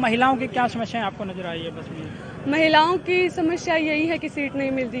आए हो तो महिलाओं की क्या समस्याएं आपको नजर आई है बस में? महिलाओं की समस्या यही है कि सीट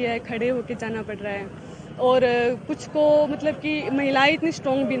नहीं मिल रही है, खड़े होके जाना पड़ रहा है, और कुछ को मतलब कि महिलाएं इतनी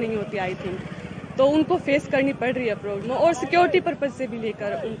स्ट्रॉन्ग भी नहीं होती आई थिंक। तो उनको फेस करनी पड़ रही है प्रॉब्लम, और सिक्योरिटी पर्पज से भी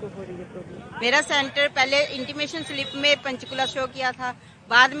लेकर उनको हो रही है प्रॉब्लम। मेरा सेंटर पहले इंटीमेशन स्लिप में पंचकुला शो किया था,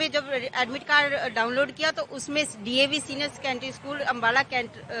 बाद में जब एडमिट कार्ड डाउनलोड किया तो उसमें DAV senior secondary school Ambala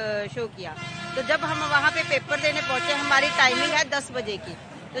cantt show किया। तो जब हम वहाँ पे पेपर देने पहुंचे, हमारी टाइमिंग है 10 बजे की,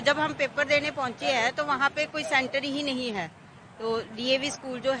 तो जब हम पेपर देने पहुंचे हैं तो वहाँ पे कोई सेंटर ही नहीं है। तो डीएवी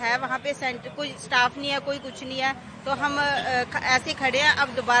स्कूल जो है वहाँ पे सेंटर कोई स्टाफ नहीं है, कोई कुछ नहीं है, तो हम ऐसे खड़े हैं। अब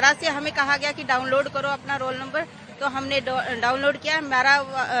दोबारा से हमें कहा गया कि डाउनलोड करो अपना रोल नंबर, तो हमने डाउनलोड किया। हमारा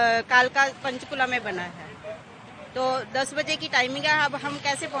कालका पंचकुला में बना है, तो 10 बजे की टाइमिंग है। अब हम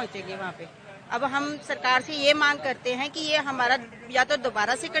कैसे पहुंचेंगे वहाँ पे? अब हम सरकार से ये मांग करते हैं कि ये हमारा या तो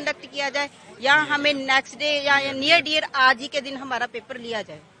दोबारा से कंडक्ट किया जाए, या हमें नेक्स्ट डे या नियर डियर आज ही के दिन हमारा पेपर लिया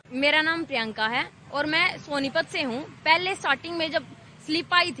जाए। मेरा नाम प्रियंका है और मैं सोनीपत से हूँ। पहले स्टार्टिंग में जब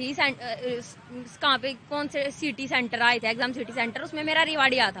स्लिप आई थी कहाँ पे कौन से सिटी सेंटर आए थे, एग्जाम सिटी सेंटर, उसमें मेरा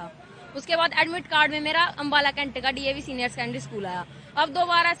रेवाड़ी था। उसके बाद एडमिट कार्ड में मेरा अम्बाला कैंट का डीएवी सीनियर सेकेंडरी स्कूल आया। अब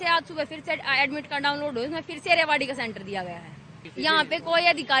दोबारा से आज सुबह फिर से एडमिट कार्ड डाउनलोड हुआ, उसमें फिर से रेवाड़ी का सेंटर दिया गया है। यहाँ पे कोई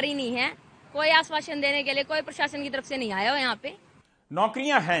अधिकारी नहीं है, कोई आश्वासन देने के लिए कोई प्रशासन की तरफ से नहीं आया हो। यहाँ पे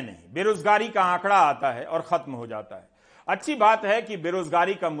नौकरियां हैं नहीं, बेरोजगारी का आंकड़ा आता है और खत्म हो जाता है। अच्छी बात है कि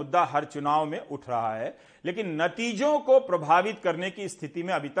बेरोजगारी का मुद्दा हर चुनाव में उठ रहा है, लेकिन नतीजों को प्रभावित करने की स्थिति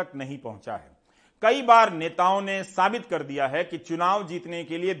में अभी तक नहीं पहुंचा है। कई बार नेताओं ने साबित कर दिया है कि चुनाव जीतने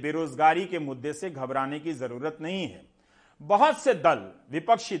के लिए बेरोजगारी के मुद्दे से घबराने की जरूरत नहीं है। बहुत से दल,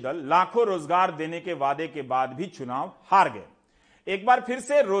 विपक्षी दल, लाखों रोजगार देने के वादे के बाद भी चुनाव हार गए। एक बार फिर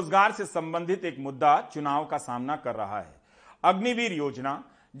से रोजगार से संबंधित एक मुद्दा चुनाव का सामना कर रहा है, अग्निवीर योजना।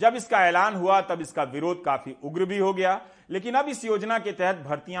 जब इसका ऐलान हुआ तब इसका विरोध काफी उग्र भी हो गया, लेकिन अब इस योजना के तहत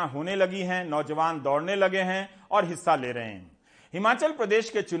भर्तियां होने लगी हैं, नौजवान दौड़ने लगे हैं और हिस्सा ले रहे हैं। हिमाचल प्रदेश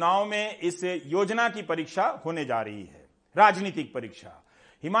के चुनाव में इस योजना की परीक्षा होने जा रही है, राजनीतिक परीक्षा।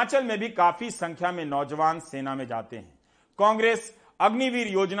 हिमाचल में भी काफी संख्या में नौजवान सेना में जाते हैं। कांग्रेस अग्निवीर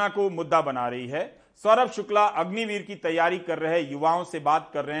योजना को मुद्दा बना रही है। सौरभ शुक्ला अग्निवीर की तैयारी कर रहे युवाओं से बात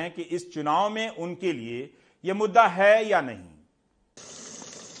कर रहे हैं कि इस चुनाव में उनके लिए यह मुद्दा है या नहीं।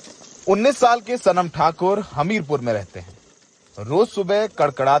 19 साल के सनम ठाकुर हमीरपुर में रहते हैं। रोज सुबह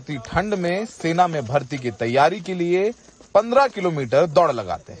कड़कड़ाती ठंड में सेना में भर्ती की तैयारी के लिए 15 किलोमीटर दौड़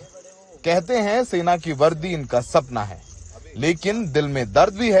लगाते हैं। कहते हैं सेना की वर्दी इनका सपना है, लेकिन दिल में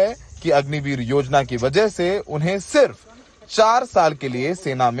दर्द भी है कि अग्निवीर योजना की वजह से उन्हें सिर्फ 4 साल के लिए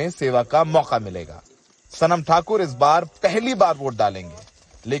सेना में सेवा का मौका मिलेगा। सनम ठाकुर इस बार पहली बार वोट डालेंगे,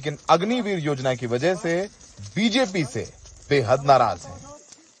 लेकिन अग्निवीर योजना की वजह से बीजेपी से बेहद नाराज हैं।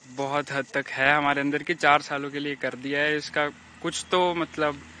 बहुत हद तक है हमारे अंदर की 4 सालों के लिए कर दिया है। इसका कुछ तो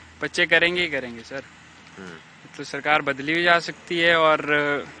मतलब बच्चे करेंगे ही करेंगे सर। तो सरकार बदली भी जा सकती है और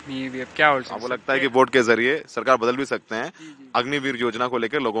नहीं भी, अब क्या हो सकता है। आपको लगता है कि वोट के जरिए सरकार बदल भी सकते हैं? अग्निवीर योजना को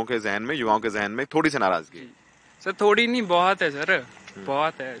लेकर लोगों के जहन में, युवाओं के जहन में थोड़ी सी नाराजगी सर। थोड़ी नहीं, बहुत है सर,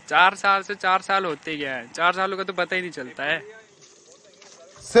 बहुत है। 4 साल से 4 साल होते गया है, 4 सालों का तो पता ही नहीं चलता है।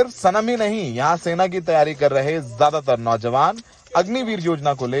 सिर्फ सनम ही नहीं, यहाँ सेना की तैयारी कर रहे ज्यादातर नौजवान अग्निवीर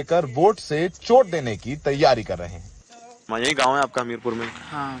योजना को लेकर वोट से चोट देने की तैयारी कर रहे हैं। यही गांव है आपका हमीरपुर में?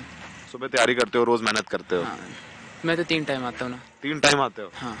 हाँ। सुबह तैयारी करते हो, रोज मेहनत करते हो? हाँ। मैं तो 3 टाइम आता हूँ ना। 3 टाइम आते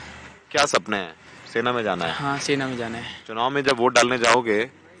हो? हाँ। क्या सपने हैं? सेना में जाना है? हाँ, सेना में जाना है। चुनाव में जब वोट डालने जाओगे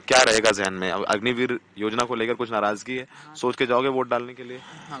क्या रहेगा जहन में? अग्निवीर योजना को लेकर कुछ नाराजगी है? सोच के जाओगे वोट डालने के लिए?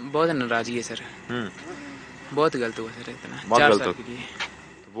 हाँ, बहुत नाराजगी है सर। बहुत गलत हुआ सर, इतना बहुत गलत हो।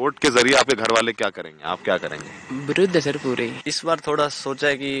 वोट के जरिए आपके घर वाले क्या करेंगे, आप क्या करेंगे? विरुद्ध है सर पूरे। इस बार थोड़ा सोचा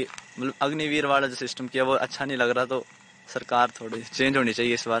है कि मतलब अग्निवीर वाला जो सिस्टम किया वो अच्छा नहीं लग रहा, तो सरकार थोड़ी चेंज होनी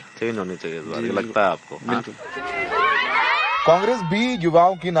चाहिए इस बार। चेंज होनी चाहिए इस बार, ये लगता है आपको? बिल्कुल। कांग्रेस भी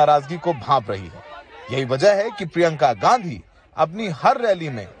युवाओं की नाराजगी को भांप रही है। यही वजह है कि प्रियंका गांधी अपनी हर रैली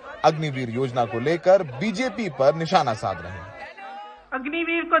में अग्निवीर योजना को लेकर बीजेपी पर निशाना साध रहे हैं।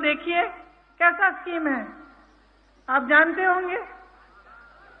 अग्निवीर को देखिए कैसा स्कीम है, आप जानते होंगे।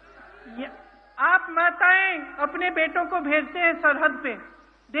 आप माताएं अपने बेटों को भेजते हैं सरहद पे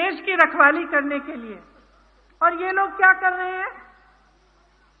देश की रखवाली करने के लिए, और ये लोग क्या कर रहे हैं?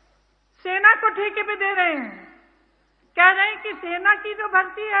 सेना को ठेके पे दे रहे हैं। कह रहे हैं कि सेना की जो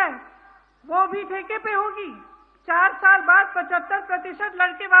भर्ती है वो भी ठेके पे होगी। 4 साल बाद 75%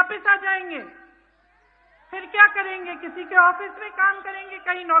 लड़के वापस आ जाएंगे। फिर क्या करेंगे? किसी के ऑफिस में काम करेंगे,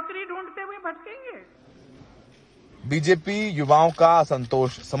 कहीं नौकरी ढूंढते हुए भटकेंगे। बीजेपी युवाओं का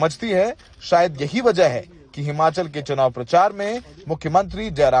असंतोष समझती है। शायद यही वजह है कि हिमाचल के चुनाव प्रचार में मुख्यमंत्री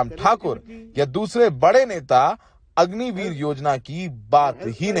जयराम ठाकुर या दूसरे बड़े नेता अग्निवीर योजना की बात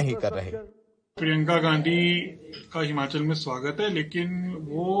ही नहीं कर रहे। प्रियंका गांधी का हिमाचल में स्वागत है, लेकिन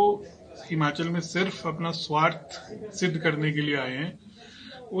वो हिमाचल में सिर्फ अपना स्वार्थ सिद्ध करने के लिए आए हैं।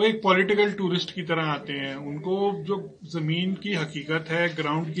 वो एक पॉलिटिकल टूरिस्ट की तरह आते हैं। उनको जो जमीन की हकीकत है,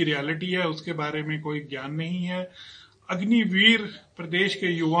 ग्राउंड की रियलिटी है, उसके बारे में कोई ज्ञान नहीं है। अग्निवीर प्रदेश के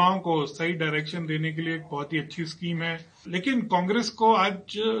युवाओं को सही डायरेक्शन देने के लिए एक बहुत ही अच्छी स्कीम है, लेकिन कांग्रेस को आज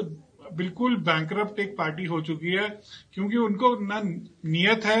बिल्कुल बैंकरप्ट एक पार्टी हो चुकी है, क्योंकि उनको न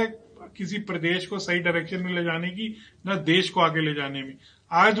नियत है किसी प्रदेश को सही डायरेक्शन में ले जाने की, न देश को आगे ले जाने में।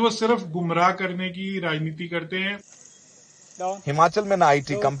 आज वो सिर्फ गुमराह करने की राजनीति करते हैं। हिमाचल में न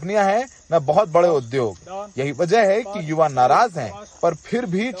आईटी कंपनियां हैं, न बहुत बड़े उद्योग। यही वजह है कि युवा नाराज हैं, पर फिर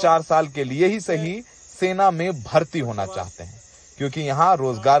भी 4 साल के लिए ही सही सेना में भर्ती होना चाहते हैं, क्योंकि यहाँ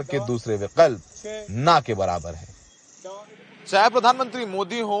रोजगार के दूसरे विकल्प ना के बराबर है। चाहे प्रधानमंत्री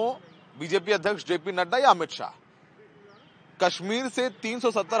मोदी हो, बीजेपी अध्यक्ष जेपी नड्डा या अमित शाह, कश्मीर से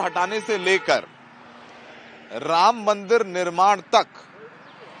 370 हटाने से लेकर राम मंदिर निर्माण तक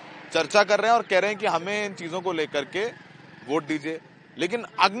चर्चा कर रहे हैं और कह रहे हैं कि हमें इन चीजों को लेकर के वोट दीजिए, लेकिन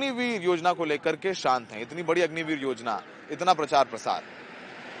अग्निवीर योजना को लेकर के शांत हैं। इतनी बड़ी अग्निवीर योजना, इतना प्रचार प्रसार।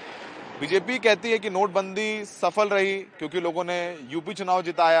 बीजेपी कहती है कि नोटबंदी सफल रही क्योंकि लोगों ने यूपी चुनाव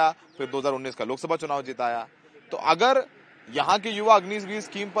जिताया, फिर 2019 का लोकसभा चुनाव जिताया। तो अगर यहाँ के युवा अग्निवीर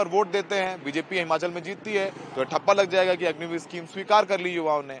स्कीम पर वोट देते हैं, बीजेपी हिमाचल में जीतती है, तो ठप्पा लग जाएगा कि अग्निवीर स्कीम स्वीकार कर ली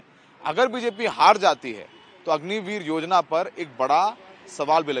युवाओं ने। अगर बीजेपी हार जाती है तो अग्निवीर योजना पर एक बड़ा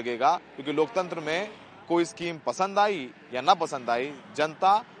सवाल भी लगेगा, क्योंकि लोकतंत्र में कोई स्कीम पसंद आई या ना पसंद आई,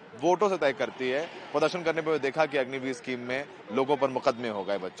 जनता वोटों से तय करती है। प्रदर्शन करने पर देखा कि अग्निवीर स्कीम में लोगों पर मुकदमे हो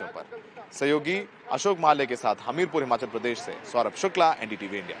गए, बच्चों पर। सहयोगी अशोक माले के साथ हमीरपुर हिमाचल प्रदेश से सौरभ शुक्ला,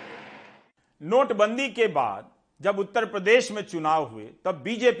 एनडीटीवी इंडिया। नोटबंदी के बाद जब उत्तर प्रदेश में चुनाव हुए, तब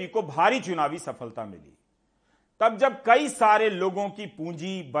बीजेपी को भारी चुनावी सफलता मिली। तब जब कई सारे लोगों की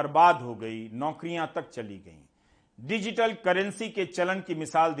पूंजी बर्बाद हो गई, नौकरियां तक चली गईं। डिजिटल करेंसी के चलन की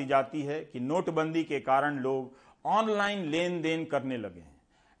मिसाल दी जाती है कि नोटबंदी के कारण लोग ऑनलाइन लेन देन करने लगे हैं।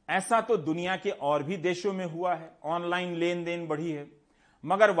 ऐसा तो दुनिया के और भी देशों में हुआ है, ऑनलाइन लेन देन बढ़ी है,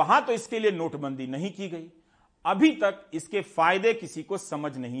 मगर वहां तो इसके लिए नोटबंदी नहीं की गई। अभी तक इसके फायदे किसी को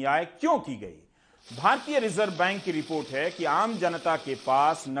समझ नहीं आए, क्यों की गई। भारतीय रिजर्व बैंक की रिपोर्ट है कि आम जनता के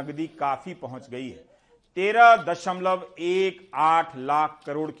पास नकदी काफी पहुंच गई है। 13.18 लाख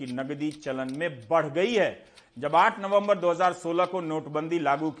करोड़ की नकदी चलन में बढ़ गई है। जब 8 नवंबर 2016 को नोटबंदी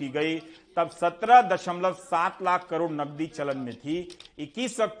लागू की गई, तब 17.7 लाख करोड़ नकदी चलन में थी।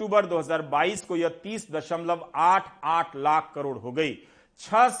 21 अक्टूबर 2022 को यह 30.88 लाख करोड़ हो गई।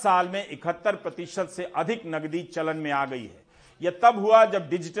 6 साल में 71% से अधिक नकदी चलन में आ गई है। यह तब हुआ जब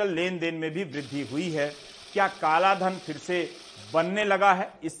डिजिटल लेन देन में भी वृद्धि हुई है। क्या काला धन फिर से बनने लगा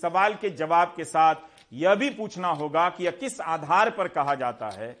है? इस सवाल के जवाब के साथ यह भी पूछना होगा कि यह किस आधार पर कहा जाता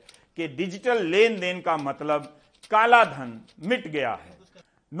है कि डिजिटल लेन देन का मतलब काला धन मिट गया है।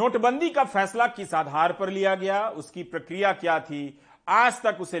 नोटबंदी का फैसला किस आधार पर लिया गया, उसकी प्रक्रिया क्या थी, आज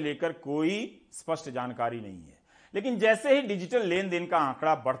तक उसे लेकर कोई स्पष्ट जानकारी नहीं है। लेकिन जैसे ही डिजिटल लेन देन का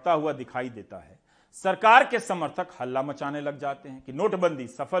आंकड़ा बढ़ता हुआ दिखाई देता है, सरकार के समर्थक हल्ला मचाने लग जाते हैं कि नोटबंदी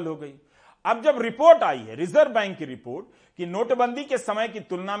सफल हो गई। अब जब रिपोर्ट आई है, रिजर्व बैंक की रिपोर्ट, कि नोटबंदी के समय की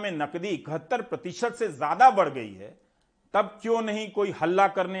तुलना में नकदी 71% से ज्यादा बढ़ गई है, तब क्यों नहीं कोई हल्ला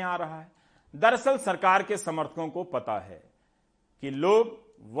करने आ रहा है। दरअसल सरकार के समर्थकों को पता है कि लोग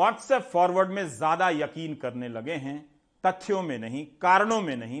व्हाट्सएप फॉरवर्ड में ज्यादा यकीन करने लगे हैं, तथ्यों में नहीं, कारणों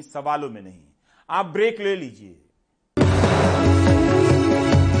में नहीं, सवालों में नहीं। आप ब्रेक ले लीजिए।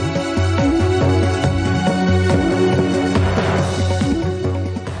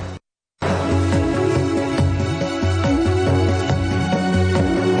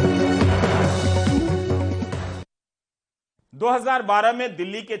 दो 2012 में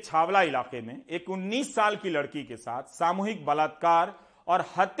दिल्ली के छावला इलाके में एक 19 साल की लड़की के साथ सामूहिक बलात्कार और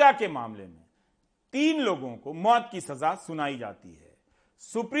हत्या के मामले में 3 लोगों को मौत की सजा सुनाई जाती है।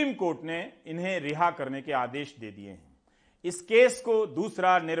 सुप्रीम कोर्ट ने इन्हें रिहा करने के आदेश दे दिए हैं। इस केस को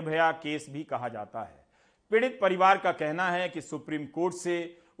दूसरा निर्भया केस भी कहा जाता है। पीड़ित परिवार का कहना है कि सुप्रीम कोर्ट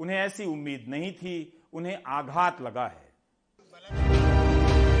से उन्हें ऐसी उम्मीद नहीं थी, उन्हें आघात लगा है।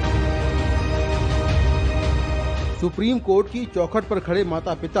 सुप्रीम कोर्ट की चौखट पर खड़े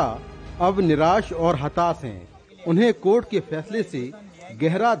माता पिता अब निराश और हताश हैं। उन्हें कोर्ट के फैसले से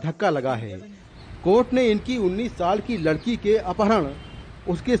गहरा धक्का लगा है। कोर्ट ने इनकी 19 साल की लड़की के अपहरण,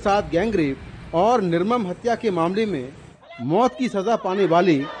 उसके साथ गैंगरेप और निर्मम हत्या के मामले में मौत की सजा पाने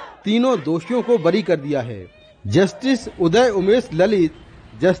वाले तीनों दोषियों को बरी कर दिया है। Justice Uday Umesh Lalit,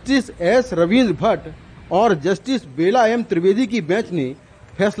 justice S Ravindra Bhat और जस्टिस बेला एम त्रिवेदी की बेंच ने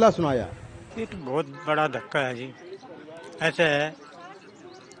फैसला सुनाया। ये तो बहुत बड़ा धक्का है जी। ऐसा है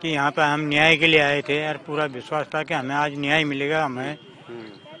कि यहाँ पे हम न्याय के लिए आए थे और पूरा विश्वास था कि हमें आज न्याय मिलेगा। हमें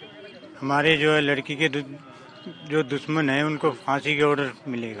हमारे जो है लड़की के जो दुश्मन है उनको फांसी के ऑर्डर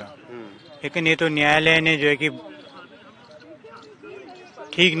मिलेगा, लेकिन ये तो न्यायालय ने जो है कि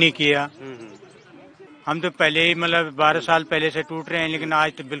ठीक नहीं किया। हम तो पहले ही मतलब 12 साल पहले से टूट रहे हैं, लेकिन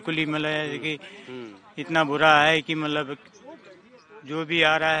आज तो बिल्कुल ही मतलब कि इतना बुरा है कि मतलब जो भी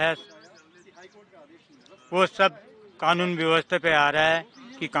आ रहा है वो सब कानून व्यवस्था पे आ रहा है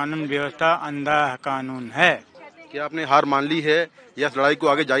कि कानून व्यवस्था अंधा कानून है। क्या आपने हार मान ली है या इस लड़ाई को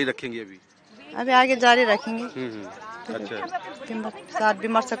आगे जारी रखेंगे? अभी आगे जारी रखेंगे। अच्छा, साथ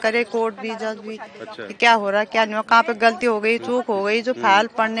विमर्श करे कोर्ट भी, जज भी। अच्छा, कि क्या हो रहा है, क्या नहीं, कहाँ पे गलती हो गई, चूक हो गई जो फाइल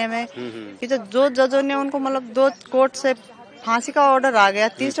पढ़ने में। कि जो जजों ने उनको मतलब 2 कोर्ट से फांसी का ऑर्डर आ गया,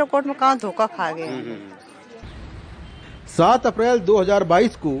 तीसरे कोर्ट में कहाँ धोखा खा गए। 7 अप्रैल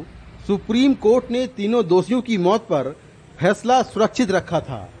 2022 को सुप्रीम कोर्ट ने तीनों दोषियों की मौत पर फैसला सुरक्षित रखा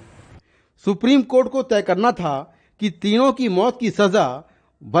था। सुप्रीम कोर्ट को तय करना था कि तीनों की मौत की सजा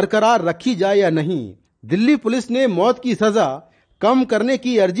बरकरार रखी जाए या नहीं। दिल्ली पुलिस ने मौत की सजा कम करने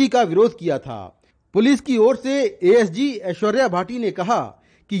की अर्जी का विरोध किया था। पुलिस की ओर से एएसजी ऐश्वर्या भाटी ने कहा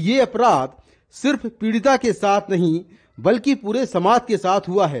कि ये अपराध सिर्फ पीड़िता के साथ नहीं बल्कि पूरे समाज के साथ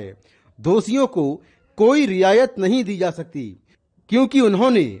हुआ है। दोषियों को कोई रियायत नहीं दी जा सकती क्योंकि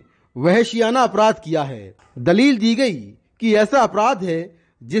उन्होंने वहशियाना अपराध किया है। दलील दी गई कि ऐसा अपराध है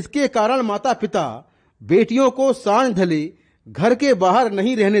जिसके कारण माता पिता बेटियों को सांड ढले घर के बाहर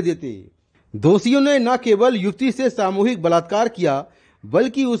नहीं रहने देते। दोषियों ने न केवल युवती से सामूहिक बलात्कार किया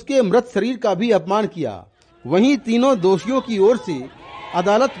बल्कि उसके मृत शरीर का भी अपमान किया। वहीं तीनों दोषियों की ओर से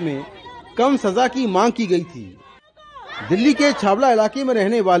अदालत में कम सजा की मांग की गई थी। दिल्ली के छावला इलाके में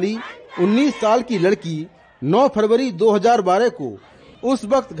रहने वाली 19 साल की लड़की 9 फरवरी 2012 को उस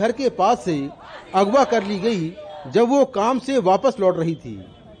वक्त घर के पास से अगवा कर ली गई जब वो काम से वापस लौट रही थी।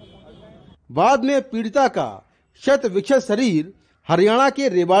 बाद में पीड़िता का शत विक्षत शरीर हरियाणा के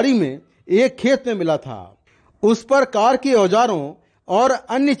रेवाड़ी में एक खेत में मिला था। उस पर कार के औजारों और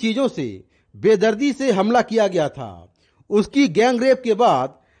अन्य चीजों से बेदर्दी से हमला किया गया था। उसकी गैंगरेप के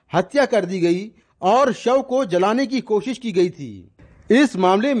बाद हत्या कर दी गई और शव को जलाने की कोशिश की गई थी। इस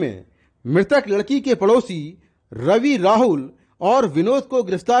मामले में मृतक लड़की के पड़ोसी रवि, राहुल और विनोद को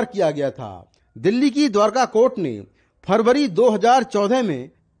गिरफ्तार किया गया था। दिल्ली की द्वारका कोर्ट ने फरवरी 2014 में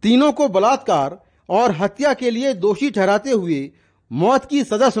तीनों को बलात्कार और हत्या के लिए दोषी ठहराते हुए मौत की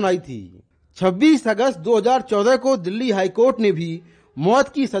सजा सुनाई थी। 26 अगस्त 2014 को दिल्ली हाईकोर्ट ने भी मौत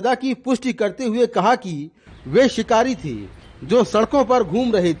की सजा की पुष्टि करते हुए कहा कि वे शिकारी थे जो सड़कों पर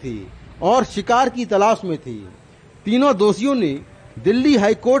घूम रहे थे और शिकार की तलाश में थे। तीनों दोषियों ने दिल्ली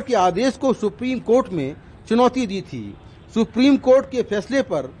हाईकोर्ट के आदेश को सुप्रीम कोर्ट में चुनौती दी थी। सुप्रीम कोर्ट के फैसले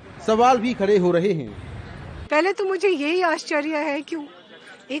पर सवाल भी खड़े हो रहे हैं। पहले तो मुझे यही आश्चर्य है कि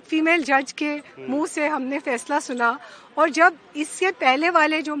एक फीमेल जज के मुंह से हमने फैसला सुना, और जब इससे पहले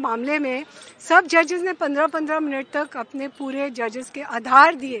वाले जो मामले में सब जजेस ने 15-15 मिनट तक अपने पूरे जजेस के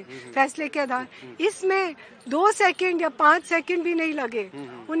आधार दिए, फैसले के आधार, इसमें 2 सेकंड या 5 सेकंड भी नहीं लगे।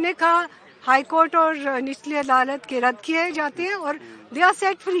 उनने कहा हाई कोर्ट और निचली अदालत के रद्द किए जाते हैं और दे आर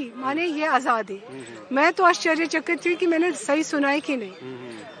सेट फ्री, माने ये आजाद है। मैं तो आश्चर्यचकित थी कि मैंने सही सुना है कि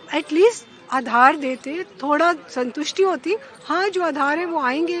नहीं। एटलीस्ट आधार देते, थोड़ा संतुष्टि होती। हाँ, जो आधार है वो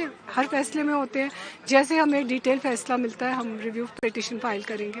आएंगे, हर फैसले में होते हैं। जैसे हमें डिटेल फैसला मिलता है हम रिव्यू पिटीशन फाइल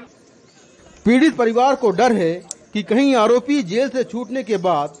करेंगे। पीड़ित परिवार को डर है कि कहीं आरोपी जेल से छूटने के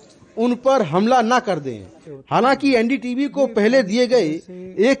बाद उन पर हमला न कर दें। हालांकि एनडीटीवी को पहले दिए गए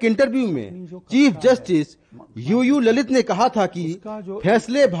एक इंटरव्यू में चीफ जस्टिस यूयू ललित ने कहा था कि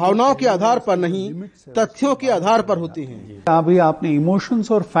फैसले भावनाओं के आधार पर नहीं, तथ्यों के आधार पर होते हैं। अभी आपने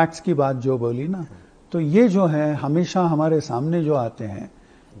इमोशंस और फैक्ट्स की बात जो बोली ना, तो ये जो है हमेशा हमारे सामने जो आते हैं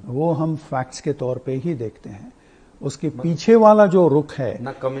वो हम फैक्ट्स के तौर पे ही देखते हैं। उसके पीछे वाला जो रुख है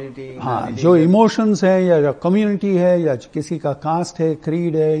ना कम्युनिटी, हाँ, जो इमोशंस है या कम्युनिटी है या किसी का कास्ट है,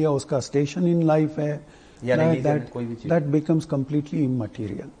 क्रीड है या उसका स्टेशन इन लाइफ है, दैट बिकम्स कंप्लीटली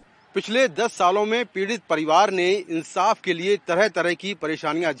इमटेरियल। पिछले 10 सालों में पीड़ित परिवार ने इंसाफ के लिए तरह तरह की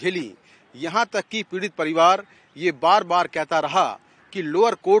परेशानियां झेली। यहां तक कि पीड़ित परिवार ये बार बार कहता रहा कि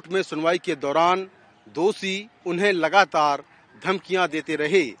लोअर कोर्ट में सुनवाई के दौरान दोषी उन्हें लगातार धमकियां देते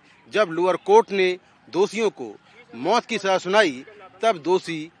रहे। जब लोअर कोर्ट ने दोषियों को मौत की सजा सुनाई तब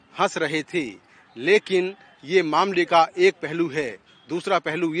दोषी हंस रहे थे। लेकिन ये मामले का एक पहलू है। दूसरा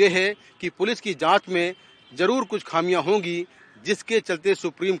पहलू ये है कि पुलिस की जांच में जरूर कुछ खामियां होंगी, जिसके चलते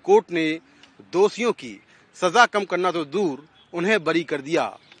सुप्रीम कोर्ट ने दोषियों की सजा कम करना तो दूर, उन्हें बरी कर दिया।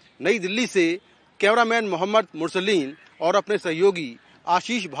 नई दिल्ली से कैमरामैन मोहम्मद मुरसलीन और अपने सहयोगी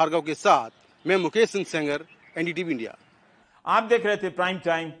आशीष भार्गव के साथ मैं मुकेश सिंह सेंगर, एनडीटीवी इंडिया। आप देख रहे थे प्राइम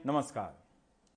टाइम। नमस्कार।